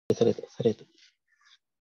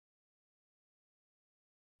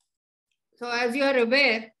So as you are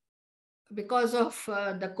aware, because of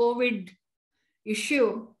the COVID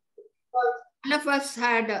issue, all of us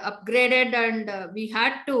had upgraded and we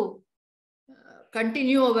had to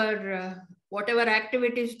continue our whatever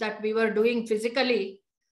activities that we were doing physically,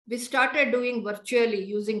 we started doing virtually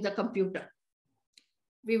using the computer.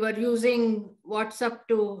 We were using WhatsApp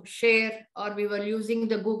to share, or we were using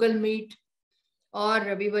the Google Meet,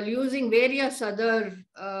 or we were using various other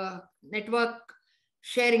network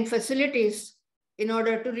sharing facilities in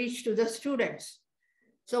order to reach to the students.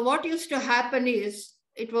 So what used to happen is,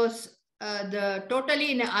 it was the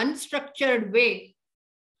totally in an unstructured way,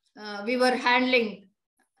 we were handling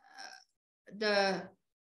the,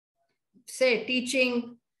 say,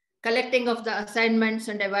 teaching, collecting of the assignments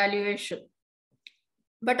and evaluation.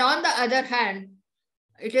 But on the other hand,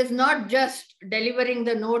 it is not just delivering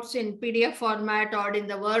the notes in PDF format or in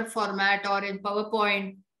the Word format or in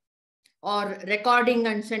PowerPoint or recording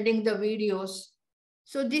and sending the videos.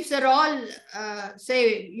 So these are all,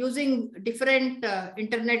 say, using different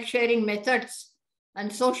internet sharing methods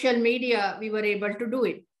and social media, we were able to do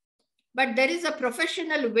it. But there is a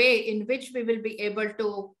professional way in which we will be able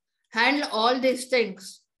to handle all these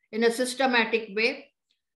things in a systematic way.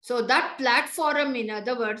 So that platform, in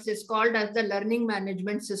other words, is called as the learning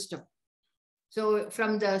management system. So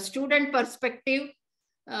from the student perspective,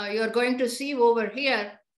 you're going to see over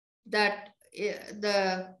here that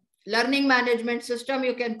the learning management system,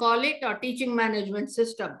 you can call it, or teaching management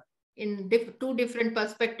system. In two different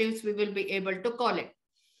perspectives, we will be able to call it.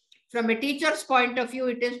 From a teacher's point of view,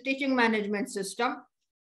 it is teaching management system.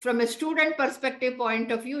 From a student perspective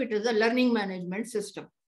point of view, it is a learning management system.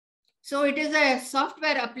 So it is a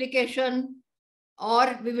software application,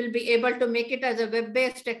 or we will be able to make it as a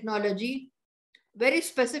web-based technology. Very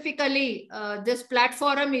specifically, this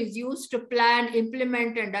platform is used to plan,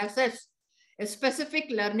 implement, and assess a specific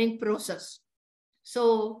learning process.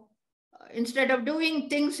 So instead of doing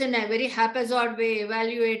things in a very haphazard way,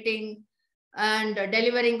 evaluating and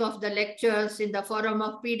delivering of the lectures in the form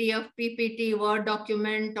of PDF, PPT, Word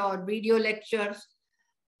document, or video lectures,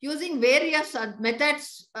 using various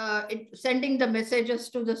methods, sending the messages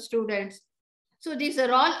to the students. So these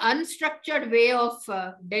are all unstructured way of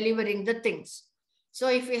delivering the things. So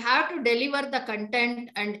if we have to deliver the content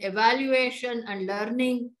and evaluation and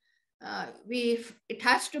learning, it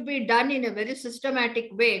has to be done in a very systematic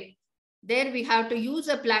way. There we have to use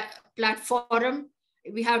a platform.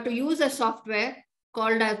 We have to use a software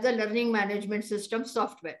called as the learning management system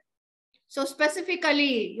software. So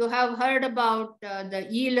specifically, you have heard about the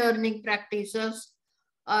e-learning practices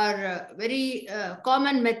are a very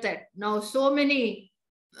common method. Now, so many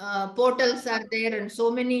portals are there and so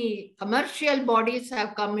many commercial bodies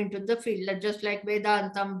have come into the field, just like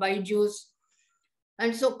Vedantam, Byju's,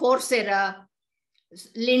 and so Coursera,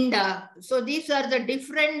 Lynda. So these are the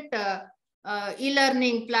different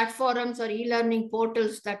e-learning platforms or e-learning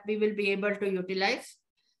portals that we will be able to utilize.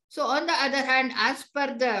 So on the other hand, as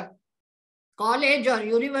per the college or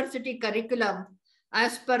university curriculum,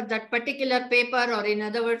 as per that particular paper, or in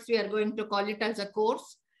other words, we are going to call it as a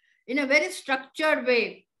course, in a very structured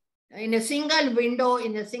way, in a single window,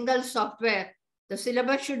 in a single software, the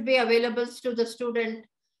syllabus should be available to the student.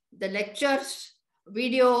 The lectures,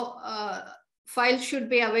 video files should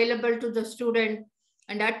be available to the student.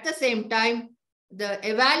 And at the same time, the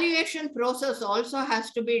evaluation process also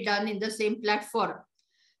has to be done in the same platform.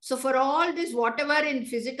 So for all this, whatever in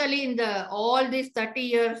physically in the all these 30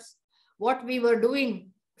 years, what we were doing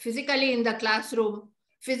physically in the classroom,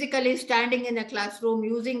 physically standing in a classroom,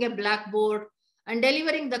 using a blackboard and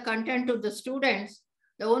delivering the content to the students,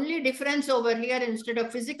 the only difference over here, instead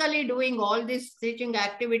of physically doing all these teaching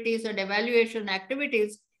activities and evaluation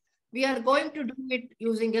activities, we are going to do it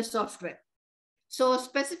using a software. So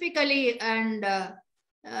specifically, and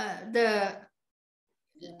the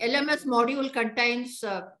LMS module contains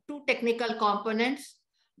two technical components.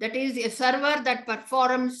 That is a server that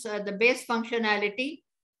performs the base functionality,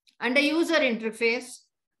 and a user interface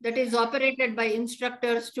that is operated by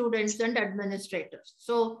instructors, students, and administrators.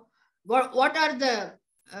 So what are the,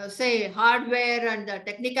 say, hardware and the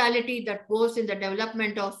technicality that goes in the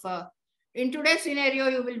development of, in today's scenario,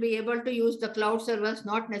 you will be able to use the cloud servers.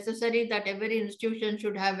 Not necessary that every institution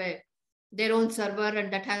should have their own server,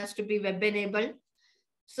 and that has to be web enabled.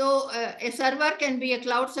 So a server can be a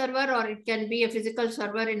cloud server, or it can be a physical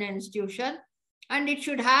server in an institution. And it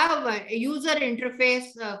should have a user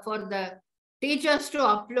interface for the teachers to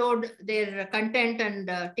upload their content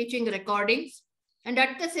and teaching recordings. And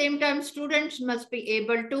at the same time, students must be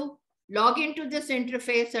able to log into this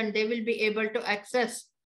interface, and they will be able to access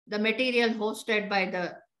the material hosted by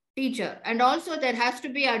the teacher. And also there has to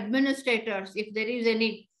be administrators. If there is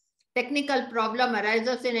any technical problem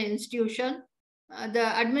arises in an institution,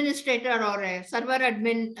 the administrator or a server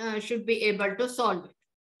admin should be able to solve it.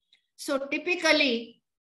 So typically,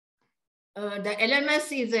 the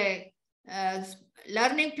LMS is a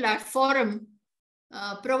learning platform,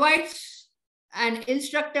 provides an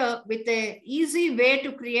instructor with an easy way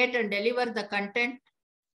to create and deliver the content.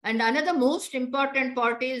 And another most important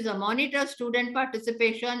part is monitor student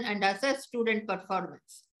participation and assess student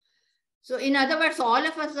performance. So in other words, all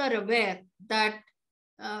of us are aware that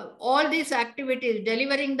all these activities,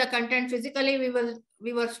 delivering the content physically,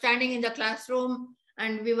 we were standing in the classroom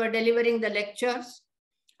and we were delivering the lectures,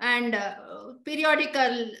 and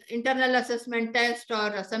periodical internal assessment test or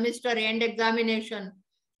a semester end examination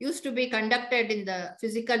used to be conducted in the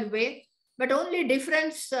physical way. But only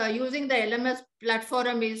difference using the LMS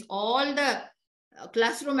platform is all the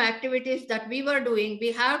classroom activities that we were doing,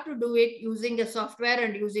 we have to do it using a software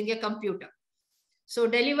and using a computer. So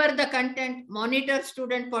deliver the content, monitor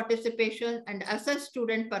student participation, and assess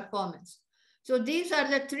student performance. So these are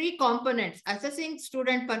the three components: assessing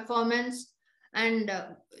student performance and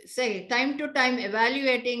say time to time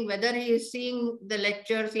evaluating whether he is seeing the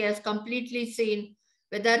lectures, he has completely seen,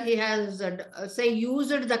 whether he has say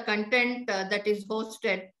used the content that is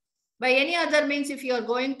hosted. By any other means, if you are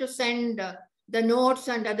going to send the notes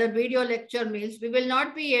and other video lecture means, we will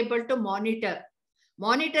not be able to monitor.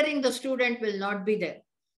 Monitoring the student will not be there.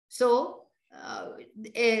 So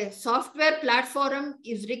a software platform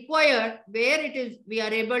is required where we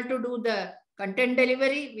are able to do the content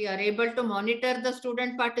delivery, we are able to monitor the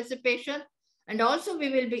student participation, and also we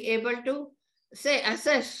will be able to say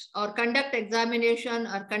assess or conduct examination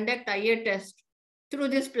or conduct IA test through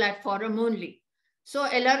this platform only. So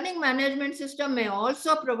a learning management system may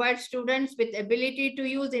also provide students with ability to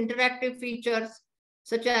use interactive features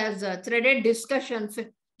such as threaded discussion,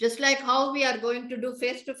 just like how we are going to do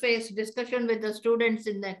face-to-face discussion with the students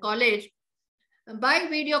in the college. By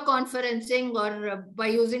video conferencing or by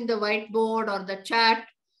using the whiteboard or the chat,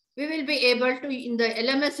 we will be able to, in the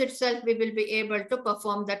LMS itself, we will be able to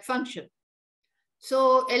perform that function.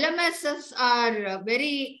 So LMSs are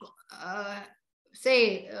very,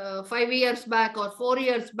 say 5 years back or 4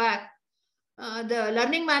 years back, the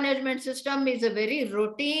learning management system is a very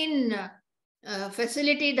routine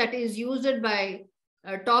facility that is used by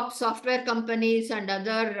top software companies and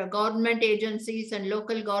other government agencies and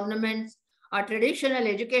local governments or traditional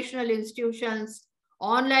educational institutions,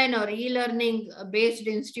 online or e-learning based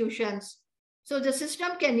institutions. So the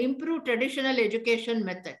system can improve traditional education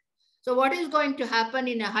method. So what is going to happen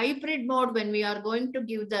in a hybrid mode when we are going to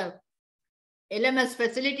give the LMS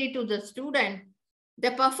facility to the student,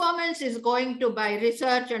 the performance is going to, by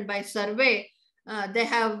research and by survey, they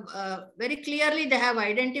have very clearly, they have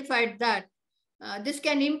identified that this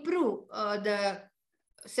can improve the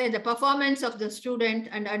performance of the student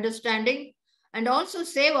and understanding, and also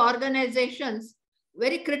save organizations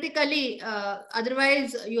very critically.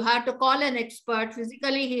 Otherwise, you have to call an expert.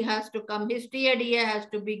 Physically, he has to come. His TADA has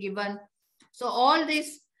to be given. So all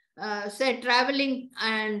this, say traveling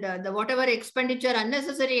and the whatever expenditure,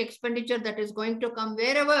 unnecessary expenditure that is going to come,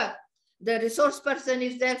 wherever the resource person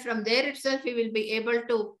is there, from there itself, he will be able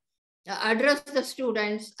to address the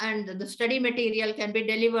students and the study material can be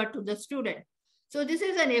delivered to the student. So this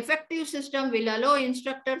is an effective system, will allow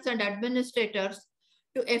instructors and administrators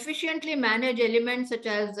to efficiently manage elements such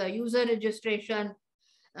as user registration,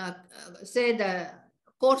 say the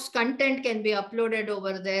course content can be uploaded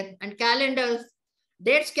over there, and calendars,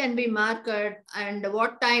 dates can be marked, and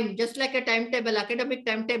what time, just like a timetable, academic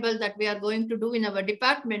timetable that we are going to do in our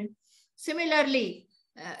department. Similarly,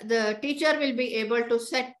 the teacher will be able to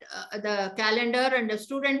set the calendar, and the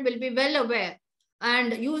student will be well aware,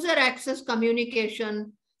 and user access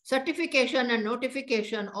communication, certification and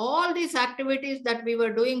notification, all these activities that we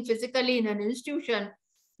were doing physically in an institution,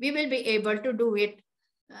 we will be able to do it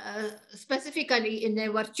specifically in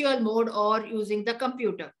a virtual mode or using the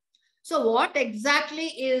computer. So what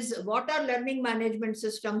are learning management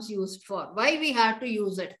systems used for? Why we have to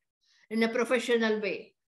use it in a professional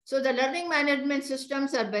way? So the learning management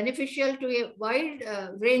systems are beneficial to a wide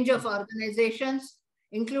range of organizations,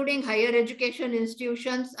 including higher education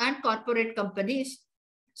institutions and corporate companies.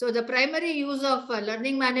 So the primary use of a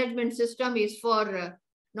learning management system is for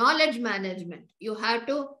knowledge management. You have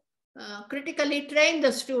to critically train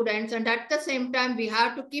the students, and at the same time, we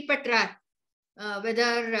have to keep a track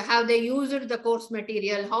whether have they used the course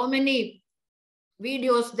material, how many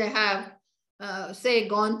videos they have, say,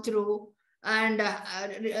 gone through, and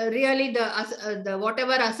really the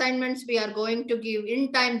whatever assignments we are going to give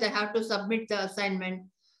in time, they have to submit the assignment.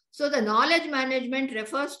 So the knowledge management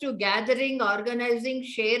refers to gathering, organizing,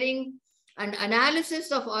 sharing, and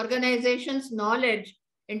analysis of organizations' knowledge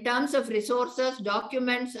in terms of resources,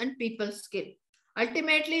 documents, and people skill.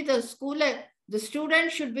 Ultimately, the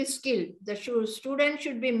student should be skilled. The student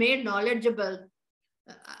should be made knowledgeable,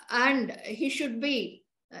 and he should be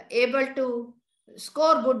able to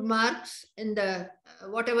score good marks in the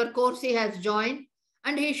whatever course he has joined,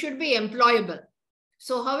 and he should be employable.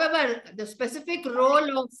 So, however, the specific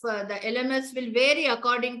role of the LMS will vary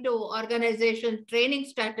according to organization training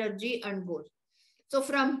strategy and goals. So,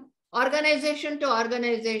 from organization to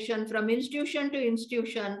organization, from institution to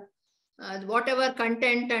institution, whatever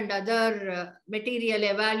content and other material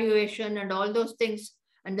evaluation and all those things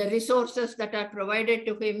and the resources that are provided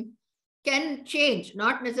to him can change,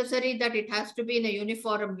 not necessary that it has to be in a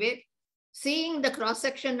uniform way. Seeing the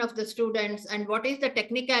cross-section of the students and what is the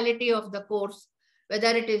technicality of the course,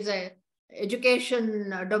 whether it is a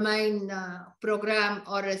education domain program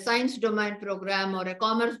or a science domain program or a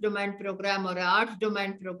commerce domain program or an arts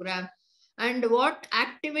domain program, and what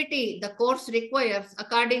activity the course requires,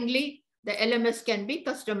 accordingly, the LMS can be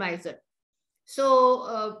customized.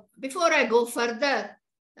 So before I go further,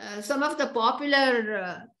 some of the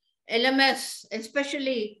popular LMS,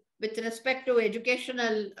 especially with respect to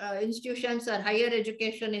educational institutions or higher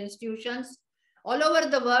education institutions, all over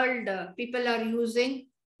the world, people are using.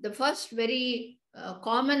 The first very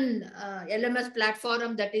common LMS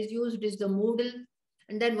platform that is used is the Moodle.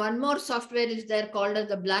 And then one more software is there called as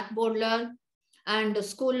the Blackboard Learn and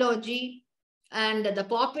Schoology. And the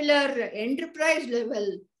popular enterprise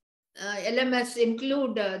level LMS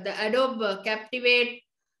include the Adobe Captivate,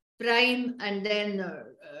 Prime, and then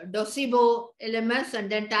Docebo LMS, and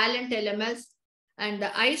then Talent LMS, and the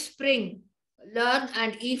iSpring, Learn,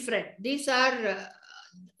 and eFred. These are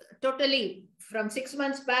totally from 6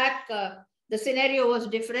 months back, the scenario was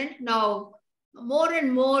different. Now, more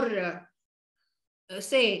and more,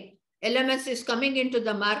 say, LMS is coming into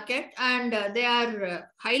the market, and they are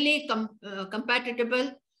highly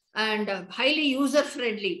compatible and highly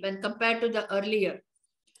user-friendly when compared to the earlier.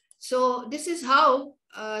 So this is how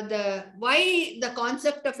why the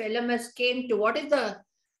concept of LMS came to, what is the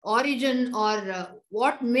origin or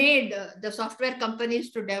what made the software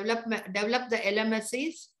companies to develop the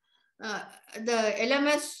LMSs. The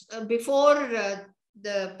LMS before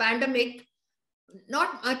the pandemic,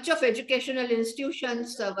 not much of educational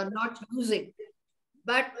institutions were not using,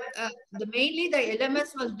 but mainly the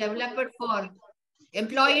LMS was developed for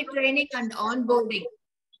employee training and onboarding.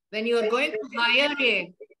 When you are going to hire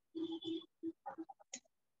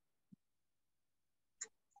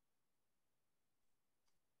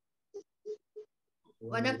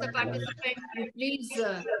one of the participants, please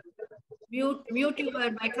mute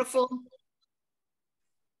your microphone.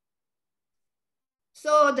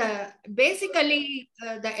 So basically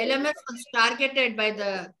the LMS was targeted by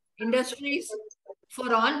the industries for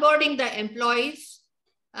onboarding the employees,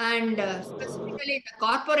 and specifically the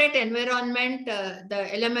corporate environment, the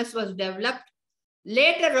LMS was developed.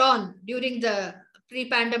 Later on, during the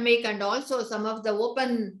pre-pandemic and also some of the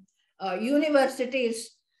open universities,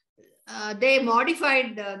 they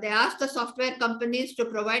modified, they asked the software companies to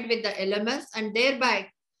provide with the LMS, and thereby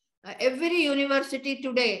every university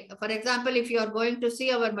today, for example, if you are going to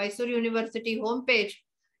see our Mysore University homepage,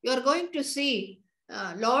 you are going to see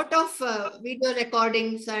a lot of video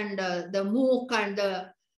recordings and the MOOC and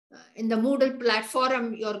in the Moodle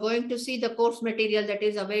platform, you are going to see the course material that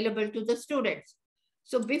is available to the students.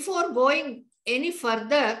 So before going any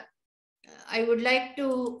further, I would like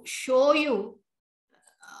to show you,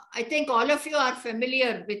 I think all of you are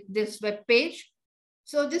familiar with this web page.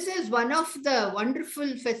 So this is one of the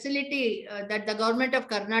wonderful facility that the government of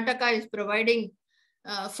Karnataka is providing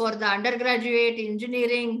for the undergraduate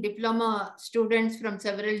engineering diploma students from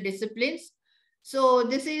several disciplines. So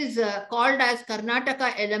this is called as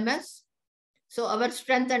Karnataka LMS. So our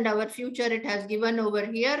strength and our future, it has given over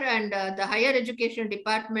here, and the higher education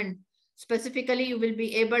department, specifically, you will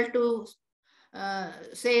be able to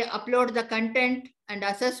say upload the content, and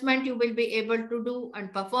assessment you will be able to do,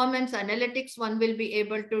 and performance analytics one will be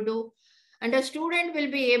able to do. And a student will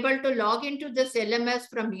be able to log into this LMS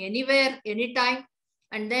from anywhere, anytime,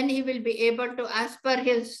 and then he will be able to, as per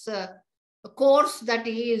his course that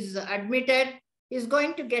he is admitted, is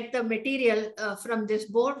going to get the material from this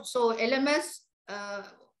board. So LMS,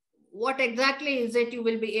 what exactly is it, you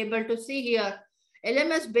will be able to see here.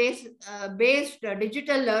 LMS based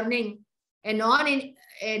digital learning, a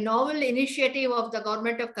novel initiative of the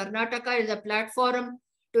government of Karnataka, is a platform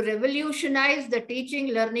to revolutionize the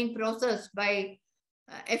teaching learning process by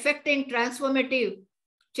effecting transformative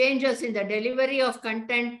changes in the delivery of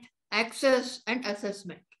content, access, and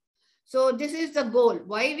assessment. So this is the goal.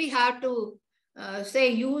 Why we have to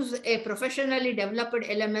use a professionally developed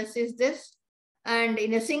LMS is this. And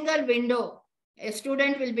in a single window, a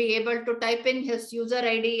student will be able to type in his user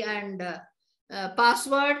ID and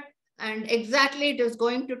password, and exactly it is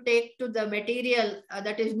going to take to the material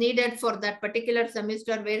that is needed for that particular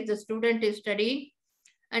semester where the student is studying.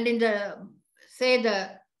 And in the, the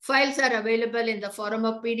files are available in the form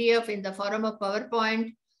of PDF, in the form of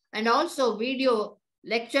PowerPoint, and also video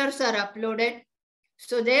lectures are uploaded.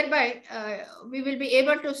 So thereby, we will be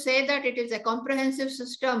able to say that it is a comprehensive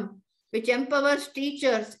system which empowers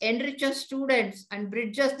teachers, enriches students, and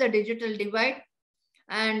bridges the digital divide.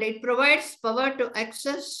 And it provides power to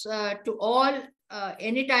access to all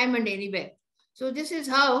anytime and anywhere. So this is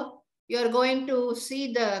how you are going to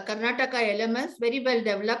see the Karnataka LMS very well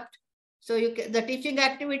developed. So the teaching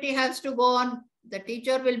activity has to go on. The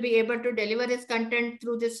teacher will be able to deliver his content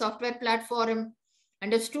through this software platform.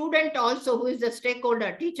 And the student also, who is the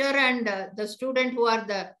stakeholder, teacher and the student who are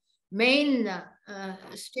the main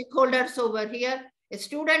stakeholders over here. A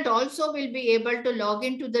student also will be able to log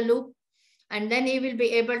into the loop, and then he will be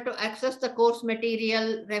able to access the course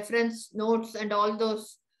material, reference notes, and all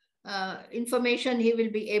those information he will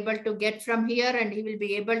be able to get from here, and he will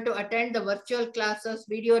be able to attend the virtual classes,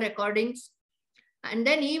 video recordings. And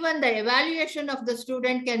then even the evaluation of the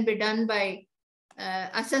student can be done by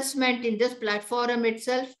assessment in this platform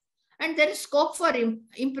itself. And there is scope for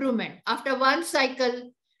improvement. After one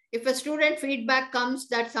cycle, if a student feedback comes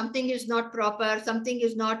that something is not proper, something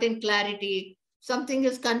is not in clarity, something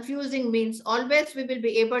is confusing, means always we will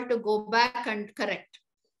be able to go back and correct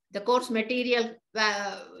the course material.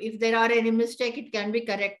 If there are any mistake, it can be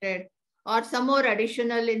corrected, or some more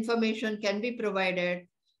additional information can be provided.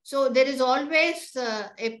 So there is always a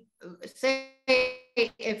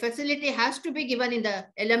facility has to be given in the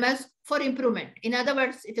LMS for improvement. In other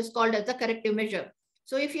words, it is called as a corrective measure.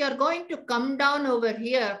 So if you are going to come down over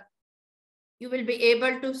here, you will be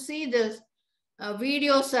able to see this.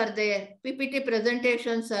 Videos are there, PPT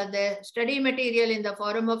presentations are there, study material in the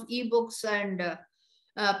form of ebooks and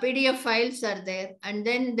PDF files are there. And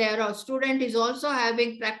then there are student is also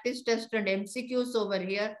having practice test and MCQs over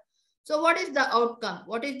here. So what is the outcome?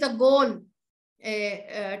 What is the goal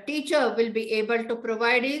a teacher will be able to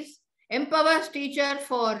provide is empowers teacher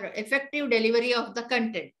for effective delivery of the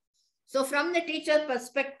content. So from the teacher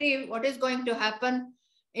perspective, what is going to happen?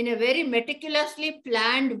 In a very meticulously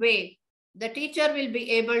planned way, the teacher will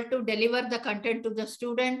be able to deliver the content to the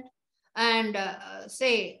student. And as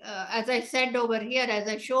I said over here, as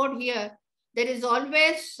I showed here, there is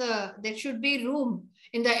always, there should be room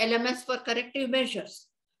in the LMS for corrective measures.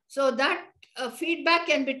 So that feedback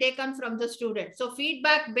can be taken from the student. So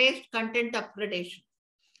feedback-based content upgradation.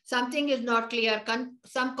 Something is not clear,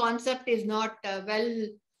 some concept is not well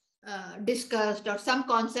discussed, or some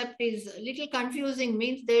concept is little confusing,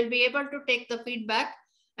 means they will be able to take the feedback,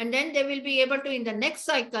 and then they will be able to, in the next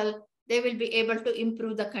cycle, they will be able to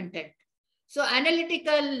improve the content. So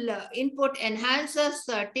analytical input enhances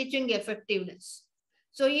teaching effectiveness.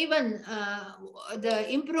 So even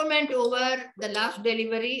the improvement over the last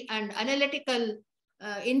delivery and analytical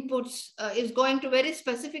inputs is going to very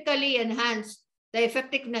specifically enhance the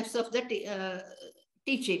effectiveness of the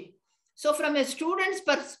teaching. So from a student's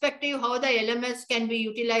perspective, how the LMS can be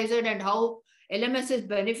utilized and how LMS is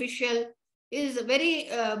beneficial is a very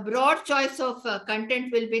broad choice of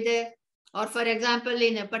content will be there. Or for example,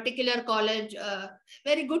 in a particular college,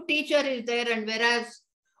 very good teacher is there, and whereas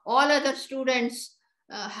all other students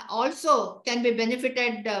also can be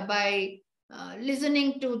benefited by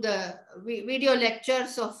listening to the video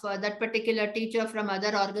lectures of that particular teacher from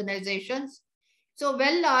other organizations. So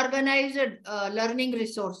well-organized learning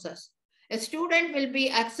resources. A student will be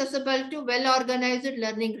accessible to well-organized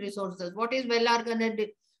learning resources. What is well-organized?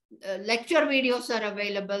 Lecture videos are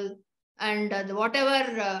available, and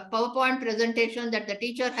whatever PowerPoint presentation that the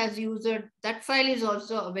teacher has used, that file is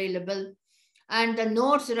also available. And the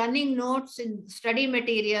notes, running notes in study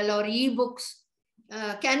material or ebooks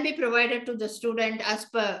can be provided to the student as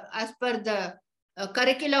per the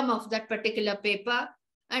curriculum of that particular paper.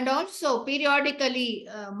 And also periodically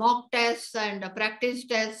mock tests and practice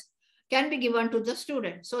tests can be given to the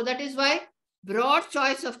student. So that is why broad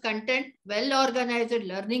choice of content, well-organized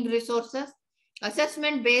learning resources,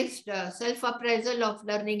 assessment-based self-appraisal of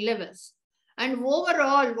learning levels. And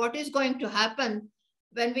overall, what is going to happen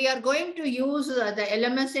when we are going to use the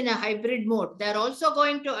LMS in a hybrid mode? They are also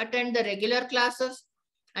going to attend the regular classes,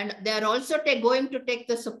 and they are also going to take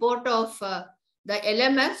the support of the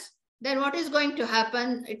LMS, then what is going to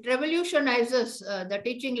happen? It revolutionizes the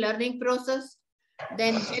teaching learning process,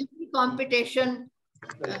 then healthy competition,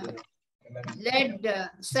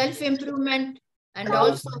 led self-improvement, and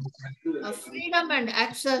also freedom and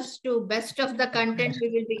access to best of the content we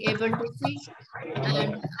will be able to see,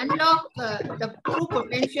 and unlock the true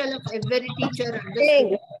potential of every teacher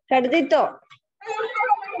and the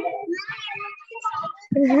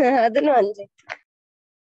student.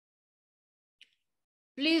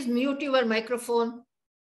 Please mute your microphone.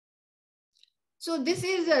 So this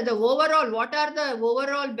is the overall, what are the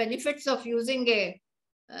overall benefits of using a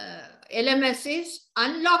LMS is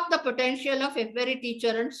unlock the potential of every teacher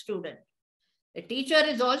and student. A teacher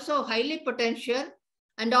is also highly potential,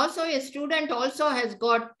 and also a student also has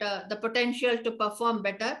got the potential to perform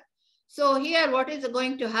better. So here what is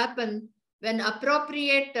going to happen when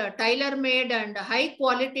appropriate, tailor-made and high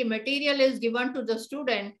quality material is given to the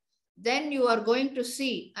student, then you are going to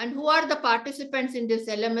see. And who are the participants in this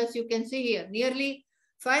LMS? You can see here, nearly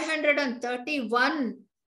 531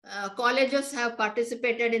 colleges have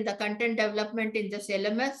participated in the content development in this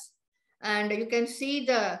LMS. And you can see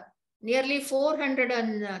the nearly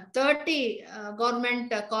 430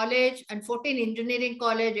 government college and 14 engineering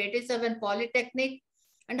college, 87 polytechnic.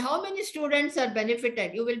 And how many students are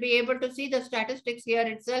benefited? You will be able to see the statistics here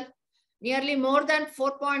itself. Nearly more than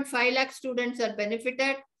 4.5 lakh students are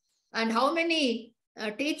benefited. And how many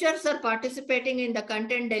teachers are participating in the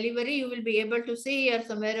content delivery? You will be able to see here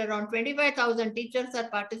somewhere around 25,000 teachers are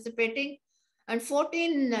participating, and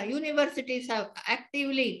 14 universities have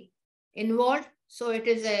actively involved. So it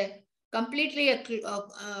is a completely a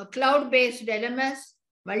cloud-based LMS,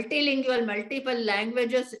 multilingual, multiple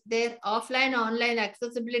languages there, offline, online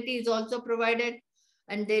accessibility is also provided,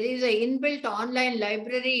 and there is an inbuilt online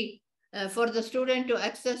library for the student to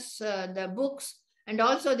access the books, and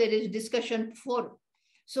also there is discussion forum.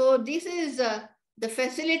 So this is the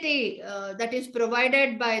facility that is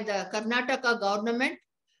provided by the Karnataka government,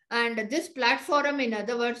 and this platform, in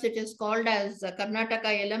other words, it is called as Karnataka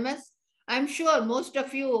LMS. I'm sure most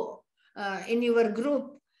of you in your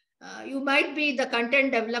group, you might be the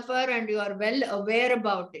content developer and you are well aware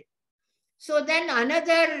about it. So then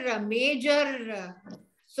another major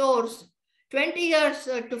source, 20 years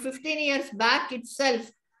to 15 years back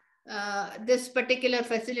itself, this particular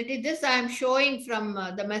facility, this I am showing from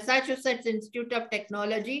the Massachusetts Institute of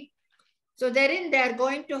Technology. So therein they are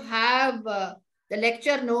going to have the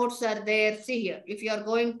lecture notes are there. See here, if you are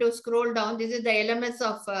going to scroll down, this is the LMS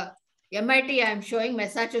of MIT. I am showing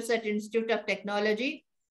Massachusetts Institute of Technology.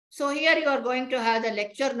 So here you are going to have the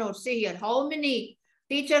lecture notes. See here, how many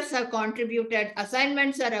teachers have contributed,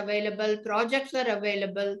 assignments are available, projects are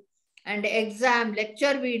available, and exam,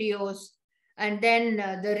 lecture videos, and then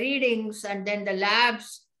the readings, and then the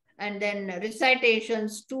labs, and then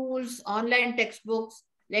recitations, tools, online textbooks,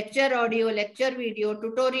 lecture audio, lecture video,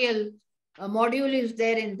 tutorial module is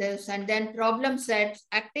there in this, and then problem sets,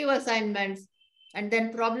 active assignments, and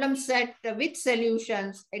then problem set with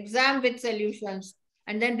solutions, exam with solutions,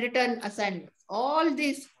 and then written assignments. All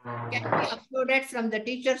these can be uploaded from the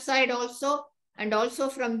teacher side also, and also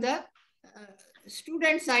from the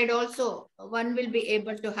student side also. One will be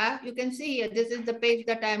able to have. You can see here, this is the page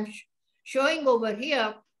that I am showing over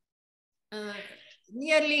here.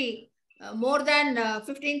 Nearly more than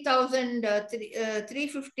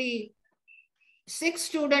 15,356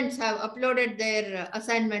 students have uploaded their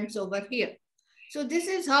assignments over here. So this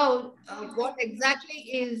is how, what exactly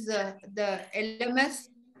is the LMS,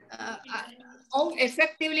 how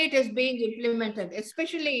effectively it is being implemented,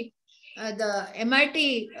 especially the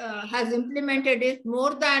MIT has implemented it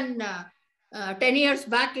more than 10 years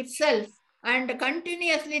back itself, and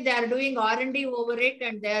continuously they are doing R&D over it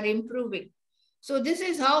and they are improving. So this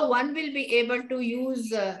is how one will be able to use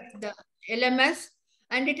the LMS,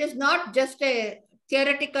 and it is not just a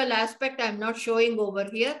theoretical aspect I'm not showing over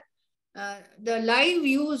here. The live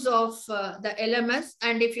use of the LMS,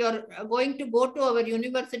 and if you're going to go to our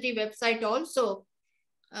university website also,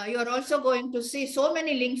 you are also going to see so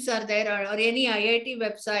many links are there, or any IIT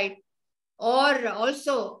website, or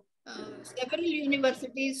also several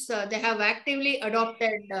universities, they have actively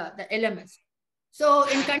adopted the LMS. So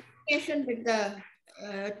in continuation with the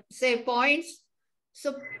say points,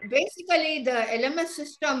 so basically the LMS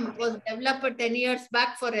system was developed 10 years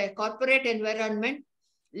back for a corporate environment.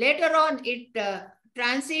 Later on, it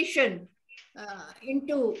transitioned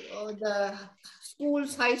into the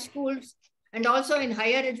schools, high schools, and also in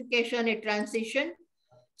higher education, it transitioned.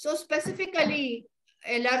 So specifically,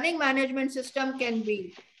 a learning management system can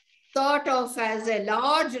be thought of as a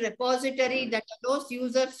large repository that allows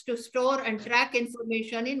users to store and track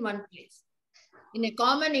information in one place. In a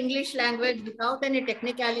common English language, without any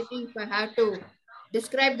technicality, if I have to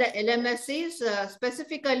describe the LMSs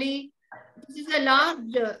specifically, this is a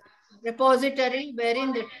large repository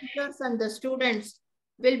wherein the teachers and the students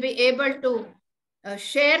will be able to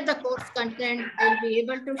share the course content, they'll be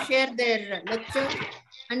able to share their lectures,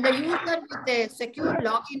 and the user with a secure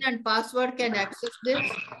login and password can access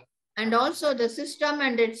this. And also the system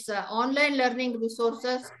and its online learning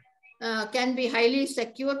resources can be highly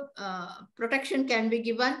secure, protection can be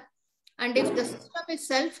given. And if the system is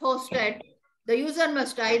self-hosted, the user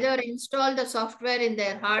must either install the software in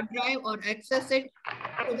their hard drive or access it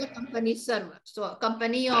to the company's server. So a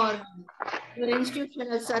company or your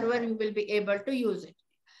institutional server, you will be able to use it.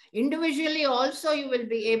 Individually also, you will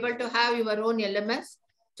be able to have your own LMS.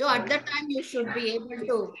 So at that time, you should be able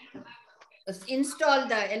to install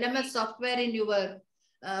the LMS software in your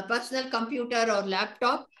personal computer or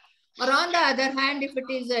laptop. Or on the other hand, if it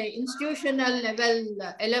is an institutional level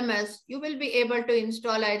LMS, you will be able to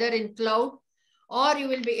install either in cloud or you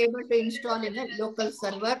will be able to install in a local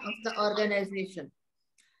server of the organization.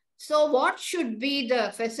 So what should be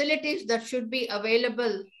the facilities that should be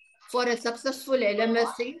available for a successful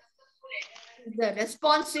LMS? The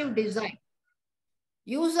responsive design.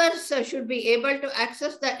 Users should be able to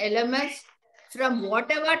access the LMS from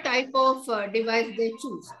whatever type of device they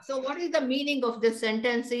choose. So what is the meaning of this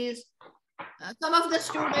sentence is, some of the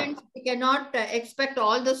students, we cannot expect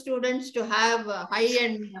all the students to have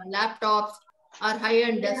high-end laptops or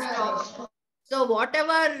high-end desktops. So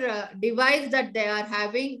whatever device that they are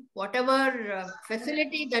having, whatever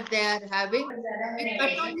facility that they are having, with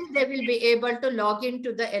that only they will be able to log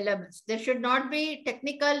into the LMS. There should not be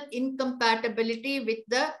technical incompatibility with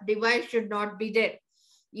the device should not be there.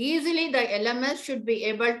 Easily the LMS should be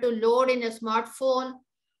able to load in a smartphone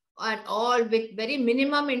and all with very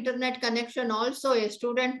minimum internet connection. Also, a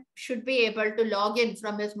student should be able to log in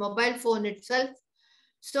from his mobile phone itself.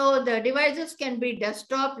 So the devices can be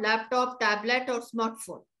desktop, laptop, tablet, or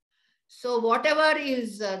smartphone. So whatever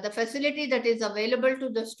is the facility that is available to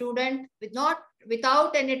the student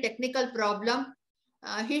without any technical problem,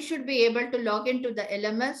 he should be able to log into the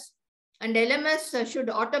LMS, and LMS should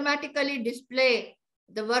automatically display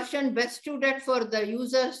the version best suited for the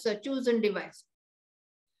user's chosen device.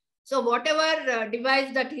 So whatever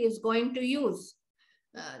device that he is going to use,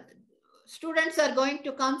 students are going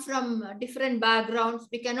to come from different backgrounds.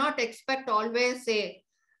 We cannot expect always a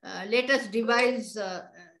latest device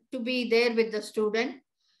to be there with the student.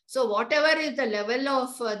 So whatever is the level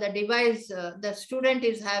of the device the student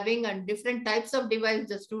is having and different types of device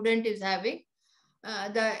the student is having,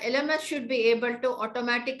 the LMS should be able to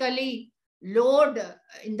automatically load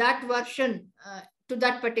in that version to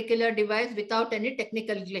that particular device without any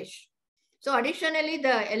technical glitch. So additionally, the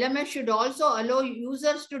LMS should also allow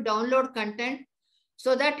users to download content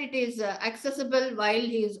so that it is accessible while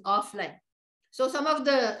he is offline. So some of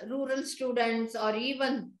the rural students or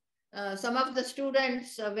even some of the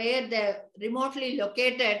students where they're remotely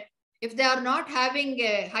located, if they are not having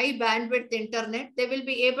a high bandwidth internet, they will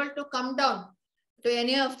be able to come down to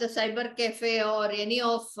any of the cyber cafe or any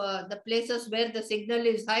of the places where the signal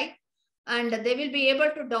is high, and they will be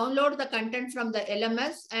able to download the content from the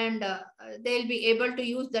LMS and they'll be able to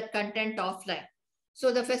use that content offline.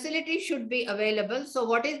 So the facility should be available. So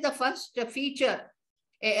what is the first feature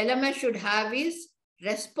a LMS should have is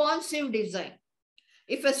responsive design.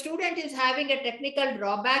 If a student is having a technical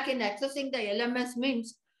drawback in accessing the LMS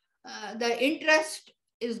means the interest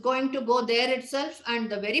is going to go there itself and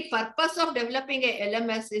the very purpose of developing a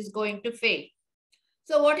LMS is going to fail.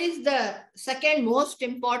 So what is the second most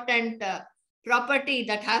important property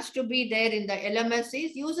that has to be there in the LMS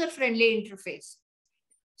is user-friendly interface.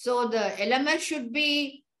 So the LMS should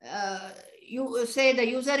be, you say the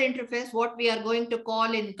user interface, what we are going to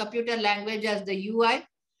call in computer language as the UI.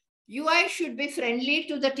 UI should be friendly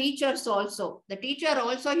to the teachers also. The teacher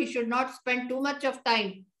also, he should not spend too much of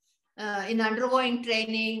time in undergoing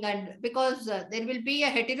training, and because there will be a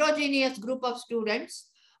heterogeneous group of students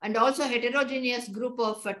and also heterogeneous group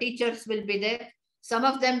of teachers will be there. Some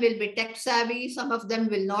of them will be tech savvy, some of them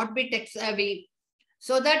will not be tech savvy.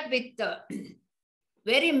 So that with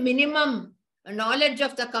very minimum knowledge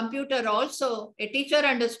of the computer also, a teacher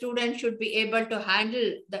and a student should be able to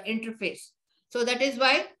handle the interface. So that is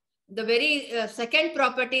why the very second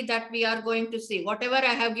property that we are going to see, whatever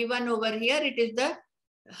I have given over here, it is the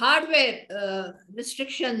hardware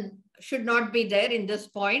restriction should not be there in this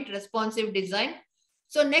point, responsive design.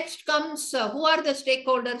 So next comes who are the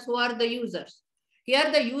stakeholders, who are the users.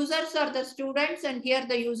 Here the users are the students and here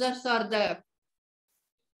the users are the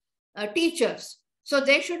teachers. So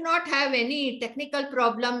they should not have any technical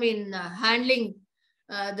problem in handling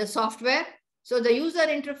the software. So the user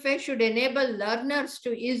interface should enable learners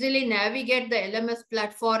to easily navigate the LMS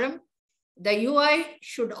platform. The UI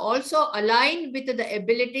should also align with the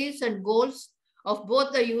abilities and goals of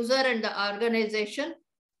both the user and the organization.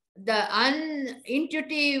 The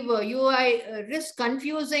unintuitive UI risks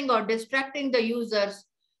confusing or distracting the users.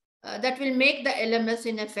 That will make the LMS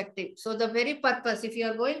ineffective. So the very purpose, if you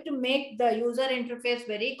are going to make the user interface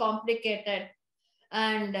very complicated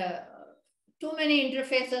and too many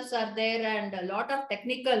interfaces are there and a lot of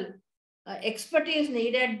technical expertise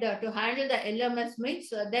needed to handle the LMS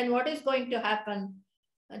means, then what is going to happen?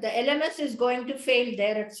 The LMS is going to fail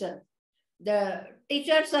there itself. The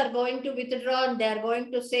teachers are going to withdraw and they are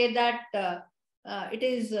going to say that it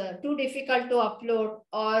is too difficult to upload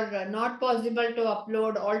or not possible to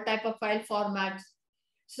upload all type of file formats.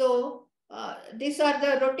 So these are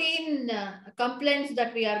the routine complaints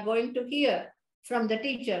that we are going to hear from the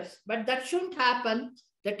teachers, but that shouldn't happen.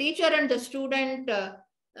 The teacher and the student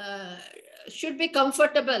should be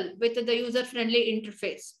comfortable with the user-friendly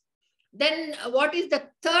interface. Then what is the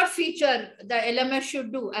third feature the LMS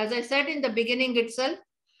should do? As I said in the beginning itself,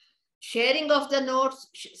 sharing of the notes,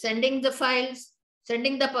 sending the files,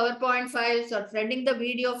 sending the PowerPoint files or sending the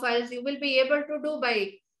video files, you will be able to do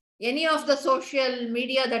by any of the social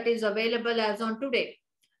media that is available as on today.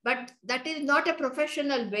 But that is not a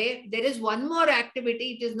professional way. There is one more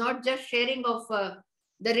activity. It is not just sharing of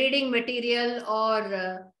the reading material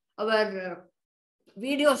or our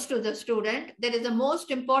videos to the student. There is a most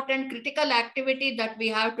important critical activity that we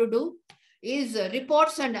have to do is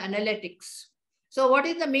reports and analytics. So what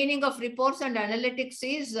is the meaning of reports and analytics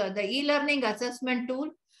is the e-learning assessment tool.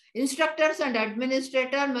 Instructors and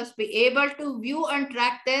administrators must be able to view and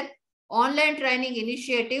track their online training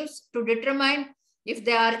initiatives to determine if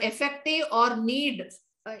they are effective or need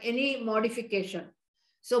any modification.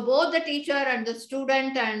 So both the teacher and the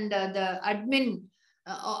student and the admin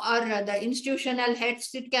or the institutional heads,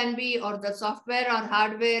 it can be, or the software or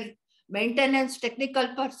hardware maintenance technical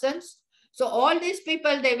persons. So all these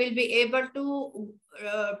people, they will be able to,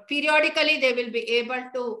 periodically, they will be able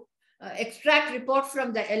to extract report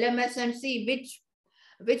from the LMS and see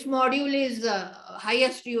which module is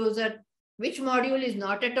highest used, which module is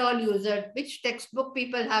not at all used, which textbook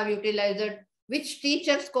people have utilized, which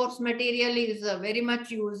teacher's course material is very much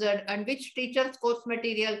used, and which teacher's course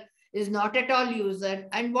material is not at all used,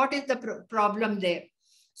 and what is the problem there.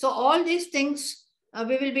 So all these things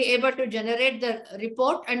we will be able to generate the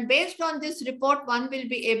report, and based on this report, one will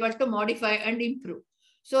be able to modify and improve.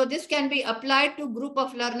 So this can be applied to group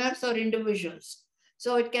of learners or individuals.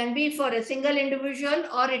 So it can be for a single individual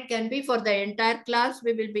or it can be for the entire class.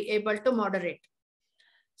 We will be able to moderate.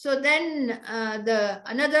 So then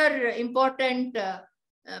another important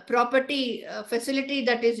property facility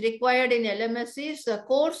that is required in LMS is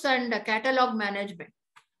course and catalog management.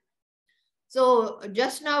 So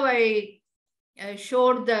just now I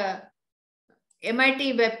showed the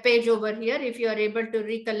MIT web page over here. If you are able to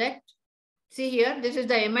recollect, see here, this is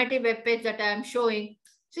the MIT web page that I am showing.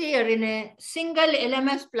 See here, in a single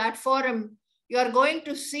LMS platform, you are going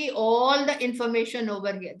to see all the information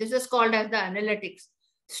over here. This is called as the analytics.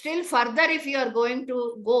 Still further, if you are going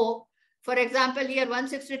to go, for example, here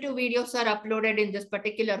 162 videos are uploaded in this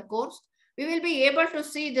particular course. We will be able to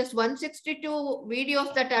see this 162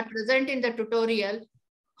 videos that are present in the tutorial,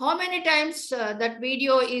 how many times that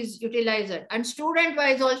video is utilized. And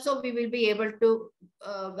student-wise also, we will be able to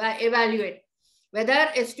evaluate whether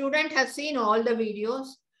a student has seen all the videos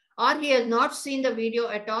or he has not seen the video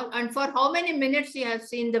at all, and for how many minutes he has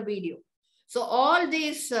seen the video. So all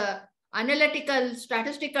these analytical,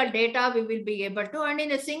 statistical data we will be able to, and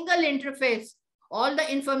in a single interface, all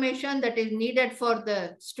the information that is needed for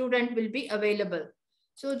the student will be available.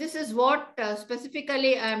 So this is what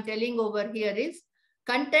specifically I am telling over here is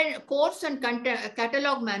content, course and content,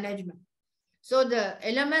 catalog management. So the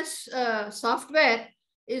LMS software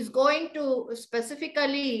is going to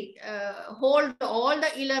specifically hold all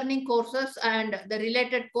the e-learning courses and the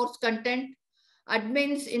related course content.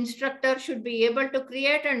 Admins, instructors should be able to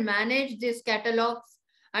create and manage these catalogs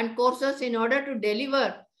and courses in order to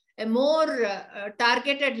deliver a more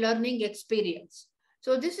targeted learning experience.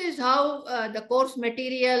 So this is how the course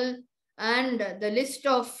material and the list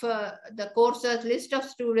of the courses, list of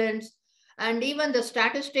students, and even the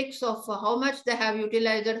statistics of how much they have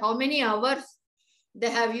utilized, how many hours they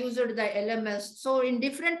have used the LMS. So in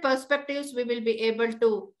different perspectives, we will be able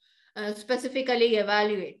to specifically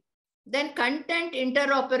evaluate. Then content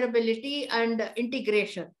interoperability and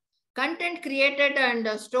integration. Content created and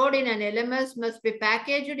stored in an LMS must be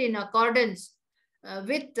packaged in accordance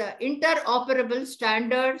with interoperable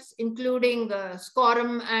standards, including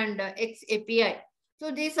SCORM and XAPI.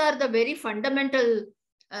 So these are the very fundamental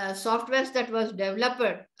softwares that was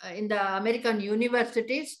developed in the American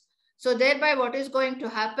universities. So thereby what is going to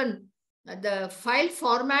happen, the file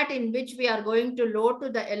format in which we are going to load to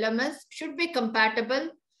the LMS should be compatible.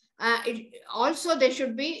 Also, there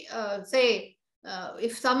should be,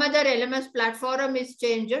 if some other LMS platform is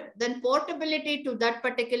changed, then portability to that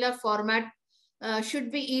particular format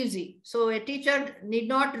should be easy. So a teacher need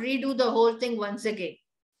not redo the whole thing once again.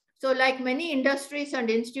 So like many industries and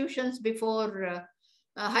institutions before,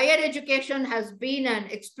 higher education has been an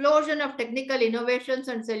explosion of technical innovations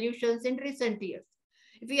and solutions in recent years.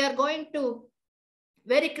 If we are going to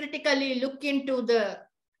very critically look into the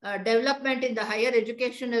development in the higher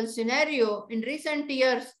educational scenario, in recent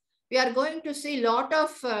years, we are going to see a lot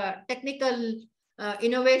of technical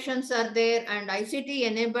innovations are there, and ICT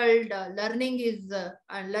enabled learning is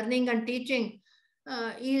learning and teaching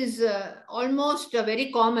is almost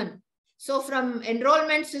very common. So from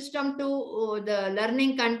enrollment system to the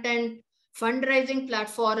learning content, fundraising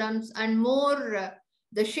platforms, and more,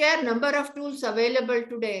 the sheer number of tools available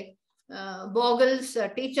today boggles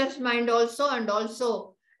teachers' mind also, and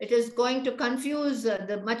also it is going to confuse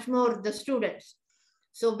much more the students.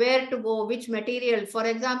 So where to go, which material? For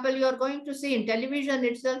example, you are going to see in television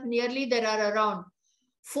itself, nearly there are around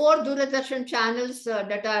 4 Doordarshan channels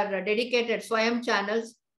that are dedicated Swayam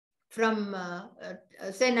channels from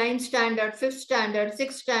say 9th standard, 5th standard,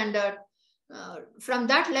 6th standard. From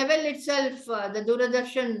that level itself, the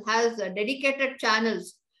Doordarshan has dedicated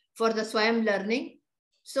channels for the Swayam learning.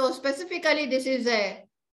 So specifically, this is a,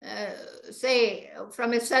 say,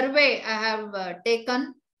 from a survey I have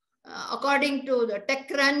taken. According to the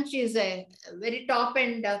TechCrunch is a very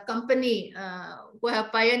top-end company who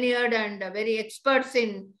have pioneered and very experts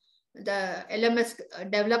in the LMS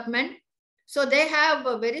development. So they have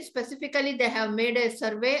very specifically, they have made a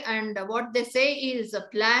survey, and what they say is a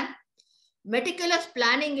plan. Meticulous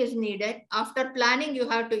planning is needed. After planning, you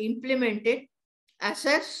have to implement it,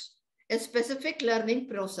 assess a specific learning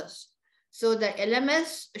process. So the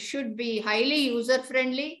LMS should be highly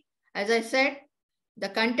user-friendly. As I said, the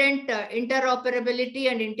content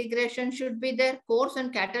interoperability and integration should be there. Course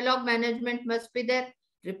and catalog management must be there.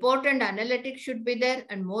 Report and analytics should be there.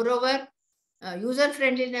 And moreover,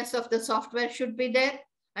 user-friendliness of the software should be there.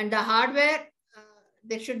 And the hardware,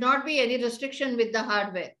 there should not be any restriction with the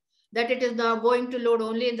hardware, that it is now going to load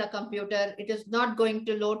only in the computer. It is not going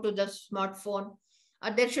to load to the smartphone.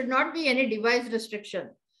 There should not be any device restriction.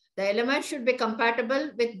 The LMS should be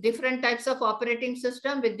compatible with different types of operating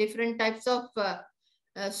system, with different types of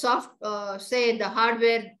say the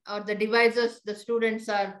hardware or the devices the students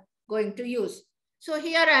are going to use. So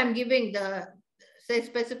here I am giving the, say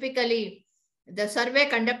specifically the survey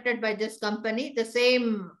conducted by this company, the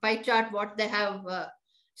same pie chart what they have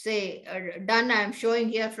done, I am showing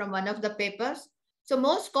here from one of the papers. So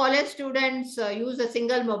most college students use a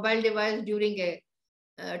single mobile device during a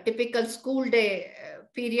typical school day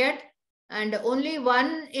period, and only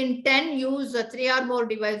 1 in 10 use 3 or more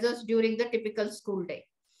devices during the typical school day.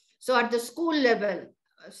 So at the school level,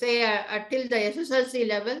 say till the SSLC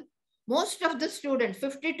level, most of the students,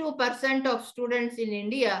 52% of students in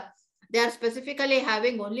India, they are specifically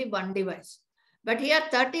having only 1 device. But here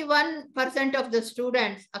 31% of the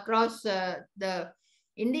students across the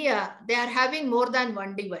India, they are having more than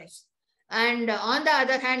 1 device. And on the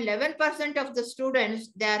other hand, 11% of the students,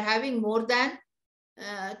 they are having more than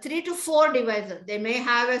 3 to 4 devices. They may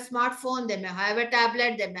have a smartphone, they may have a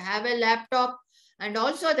tablet, they may have a laptop, and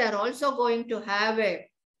also they are also going to have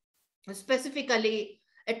specifically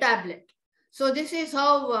a tablet. So this is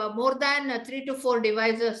how more than 3 to 4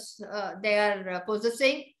 devices they are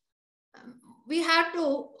possessing. We have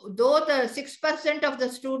to, though the 6% of the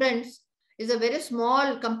students is a very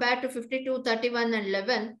small compared to 52, 31 and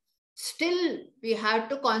 11, still we have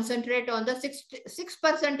to concentrate on the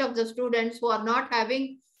 6% of the students who are not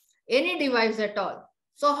having any device at all.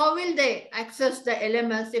 So how will they access the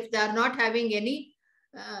LMS if they are not having any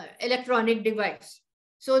electronic device?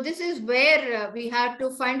 So this is where we have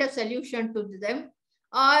to find a solution to them,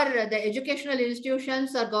 or the educational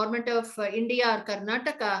institutions or government of India or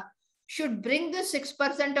Karnataka should bring the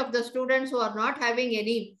 6% of the students who are not having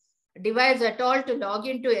any device at all to log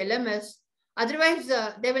into LMS. Otherwise,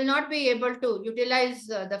 they will not be able to utilize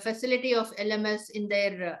the facility of LMS in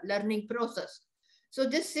their learning process. So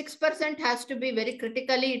this 6% has to be very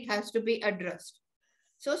critically, it has to be addressed.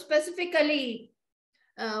 So specifically,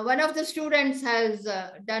 one of the students has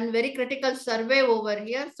done very critical survey over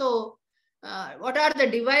here. So what are the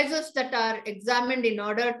devices that are examined in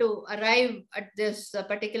order to arrive at this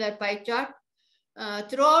particular pie chart?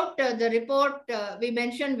 Throughout the report, we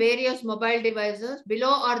mentioned various mobile devices.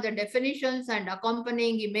 Below are the definitions and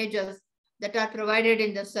accompanying images that are provided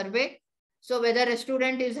in the survey. So whether a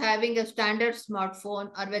student is having a standard smartphone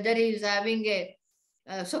or whether he is having a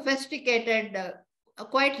sophisticated, a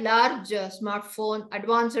quite large smartphone,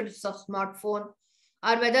 advanced smartphone,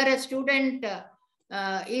 or whether a student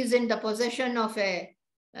is in the possession of a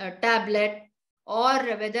tablet, or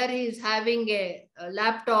whether he is having a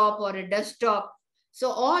laptop or a desktop. So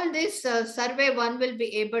all this survey one will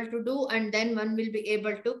be able to do, and then one will be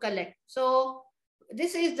able to collect. So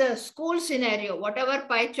this is the school scenario. Whatever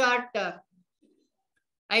pie chart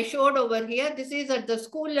I showed over here, this is at the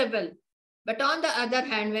school level. But on the other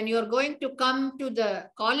hand, when you're going to come to the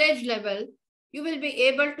college level, you will be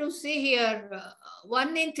able to see here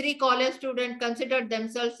 1 in 3 college students consider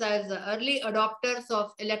themselves as early adopters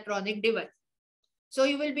of electronic device. So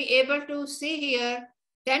you will be able to see here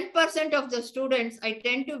 10% of the students, I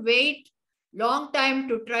tend to wait long time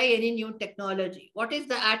to try any new technology. What is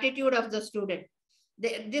the attitude of the student?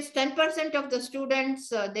 This 10% of the students,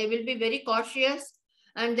 they will be very cautious,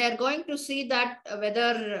 and they're going to see that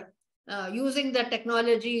whether using the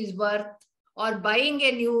technology is worth, or buying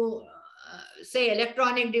a new, say,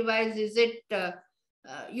 electronic device, is it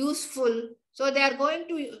useful? So they are going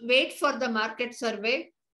to wait for the market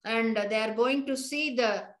survey, and they are going to see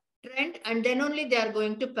the trend, and then only they are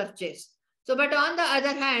going to purchase. So, but on the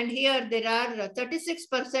other hand, here there are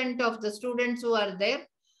 36% of the students who are there.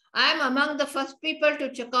 I am among the first people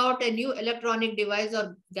to check out a new electronic device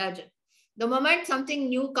or gadget. The moment something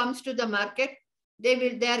new comes to the market,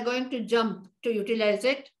 they are going to jump to utilize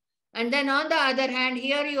it. And then on the other hand,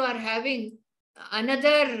 here you are having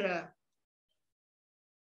another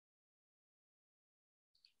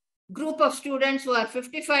group of students who are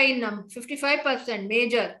 55%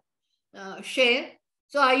 major share.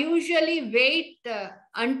 So I usually wait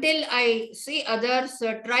until I see others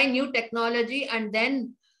try new technology, and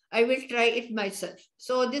then I will try it myself.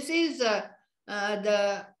 So this is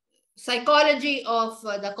the psychology of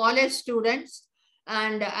the college students,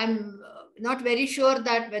 and I'm not very sure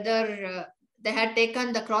that whether they had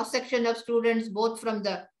taken the cross-section of students both from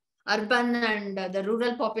the urban and the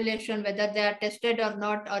rural population, whether they are tested or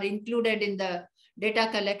not, or included in the data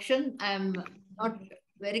collection. I'm not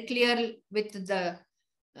very clear with the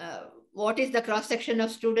what is the cross-section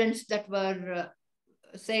of students that were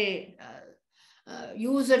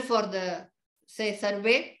used for the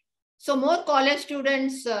survey. So more college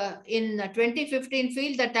students in 2015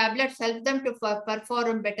 feel the tablets help them to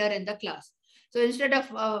perform better in the class. So instead of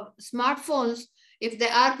smartphones, if they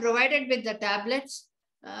are provided with the tablets,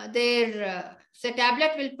 their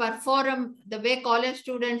tablet will perform the way college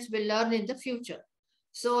students will learn in the future.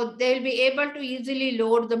 So they will be able to easily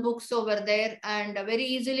load the books over there, and very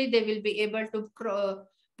easily they will be able to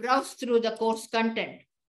browse through the course content.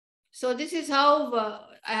 So this is how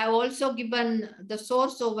I have also given the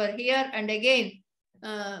source over here. And again,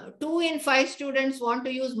 2 in 5 students want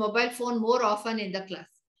to use mobile phone more often in the class.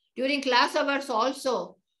 During class hours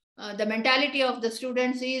also, the mentality of the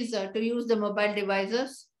students is to use the mobile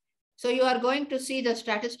devices. So you are going to see the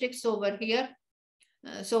statistics over here.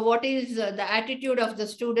 So what is the attitude of the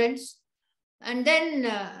students? And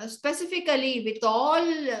then specifically with all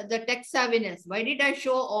the tech savviness, why did I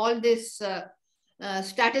show all this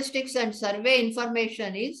statistics and survey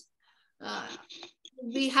information is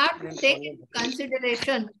we have to take into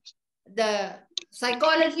consideration the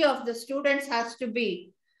psychology of the students has to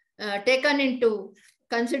be taken into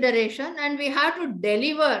consideration, and we have to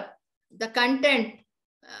deliver the content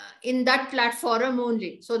in that platform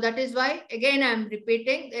only. So that is why, again, I'm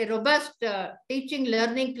repeating, a robust teaching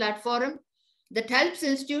learning platform that helps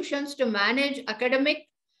institutions to manage academic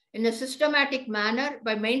in a systematic manner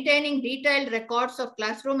by maintaining detailed records of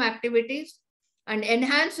classroom activities, and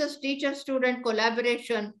enhances teacher-student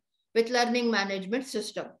collaboration with learning management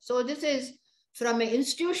system. So this is from an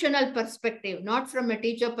institutional perspective, not from a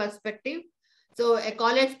teacher perspective. So a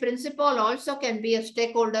college principal also can be a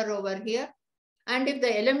stakeholder over here. And if the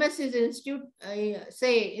LMS is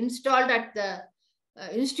installed at the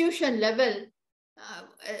institution level,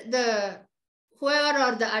 whoever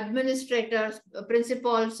are the administrators,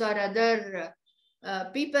 principals, or other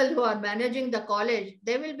people who are managing the college,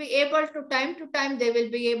 they will be able to time, they will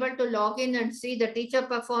be able to log in and see the teacher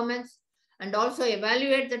performance, and also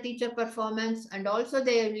evaluate the teacher performance, and also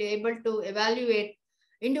they will be able to evaluate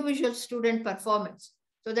individual student performance.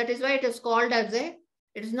 So that is why it is called as a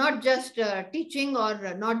It's not just teaching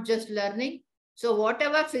or not just learning. So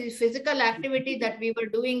whatever physical activity that we were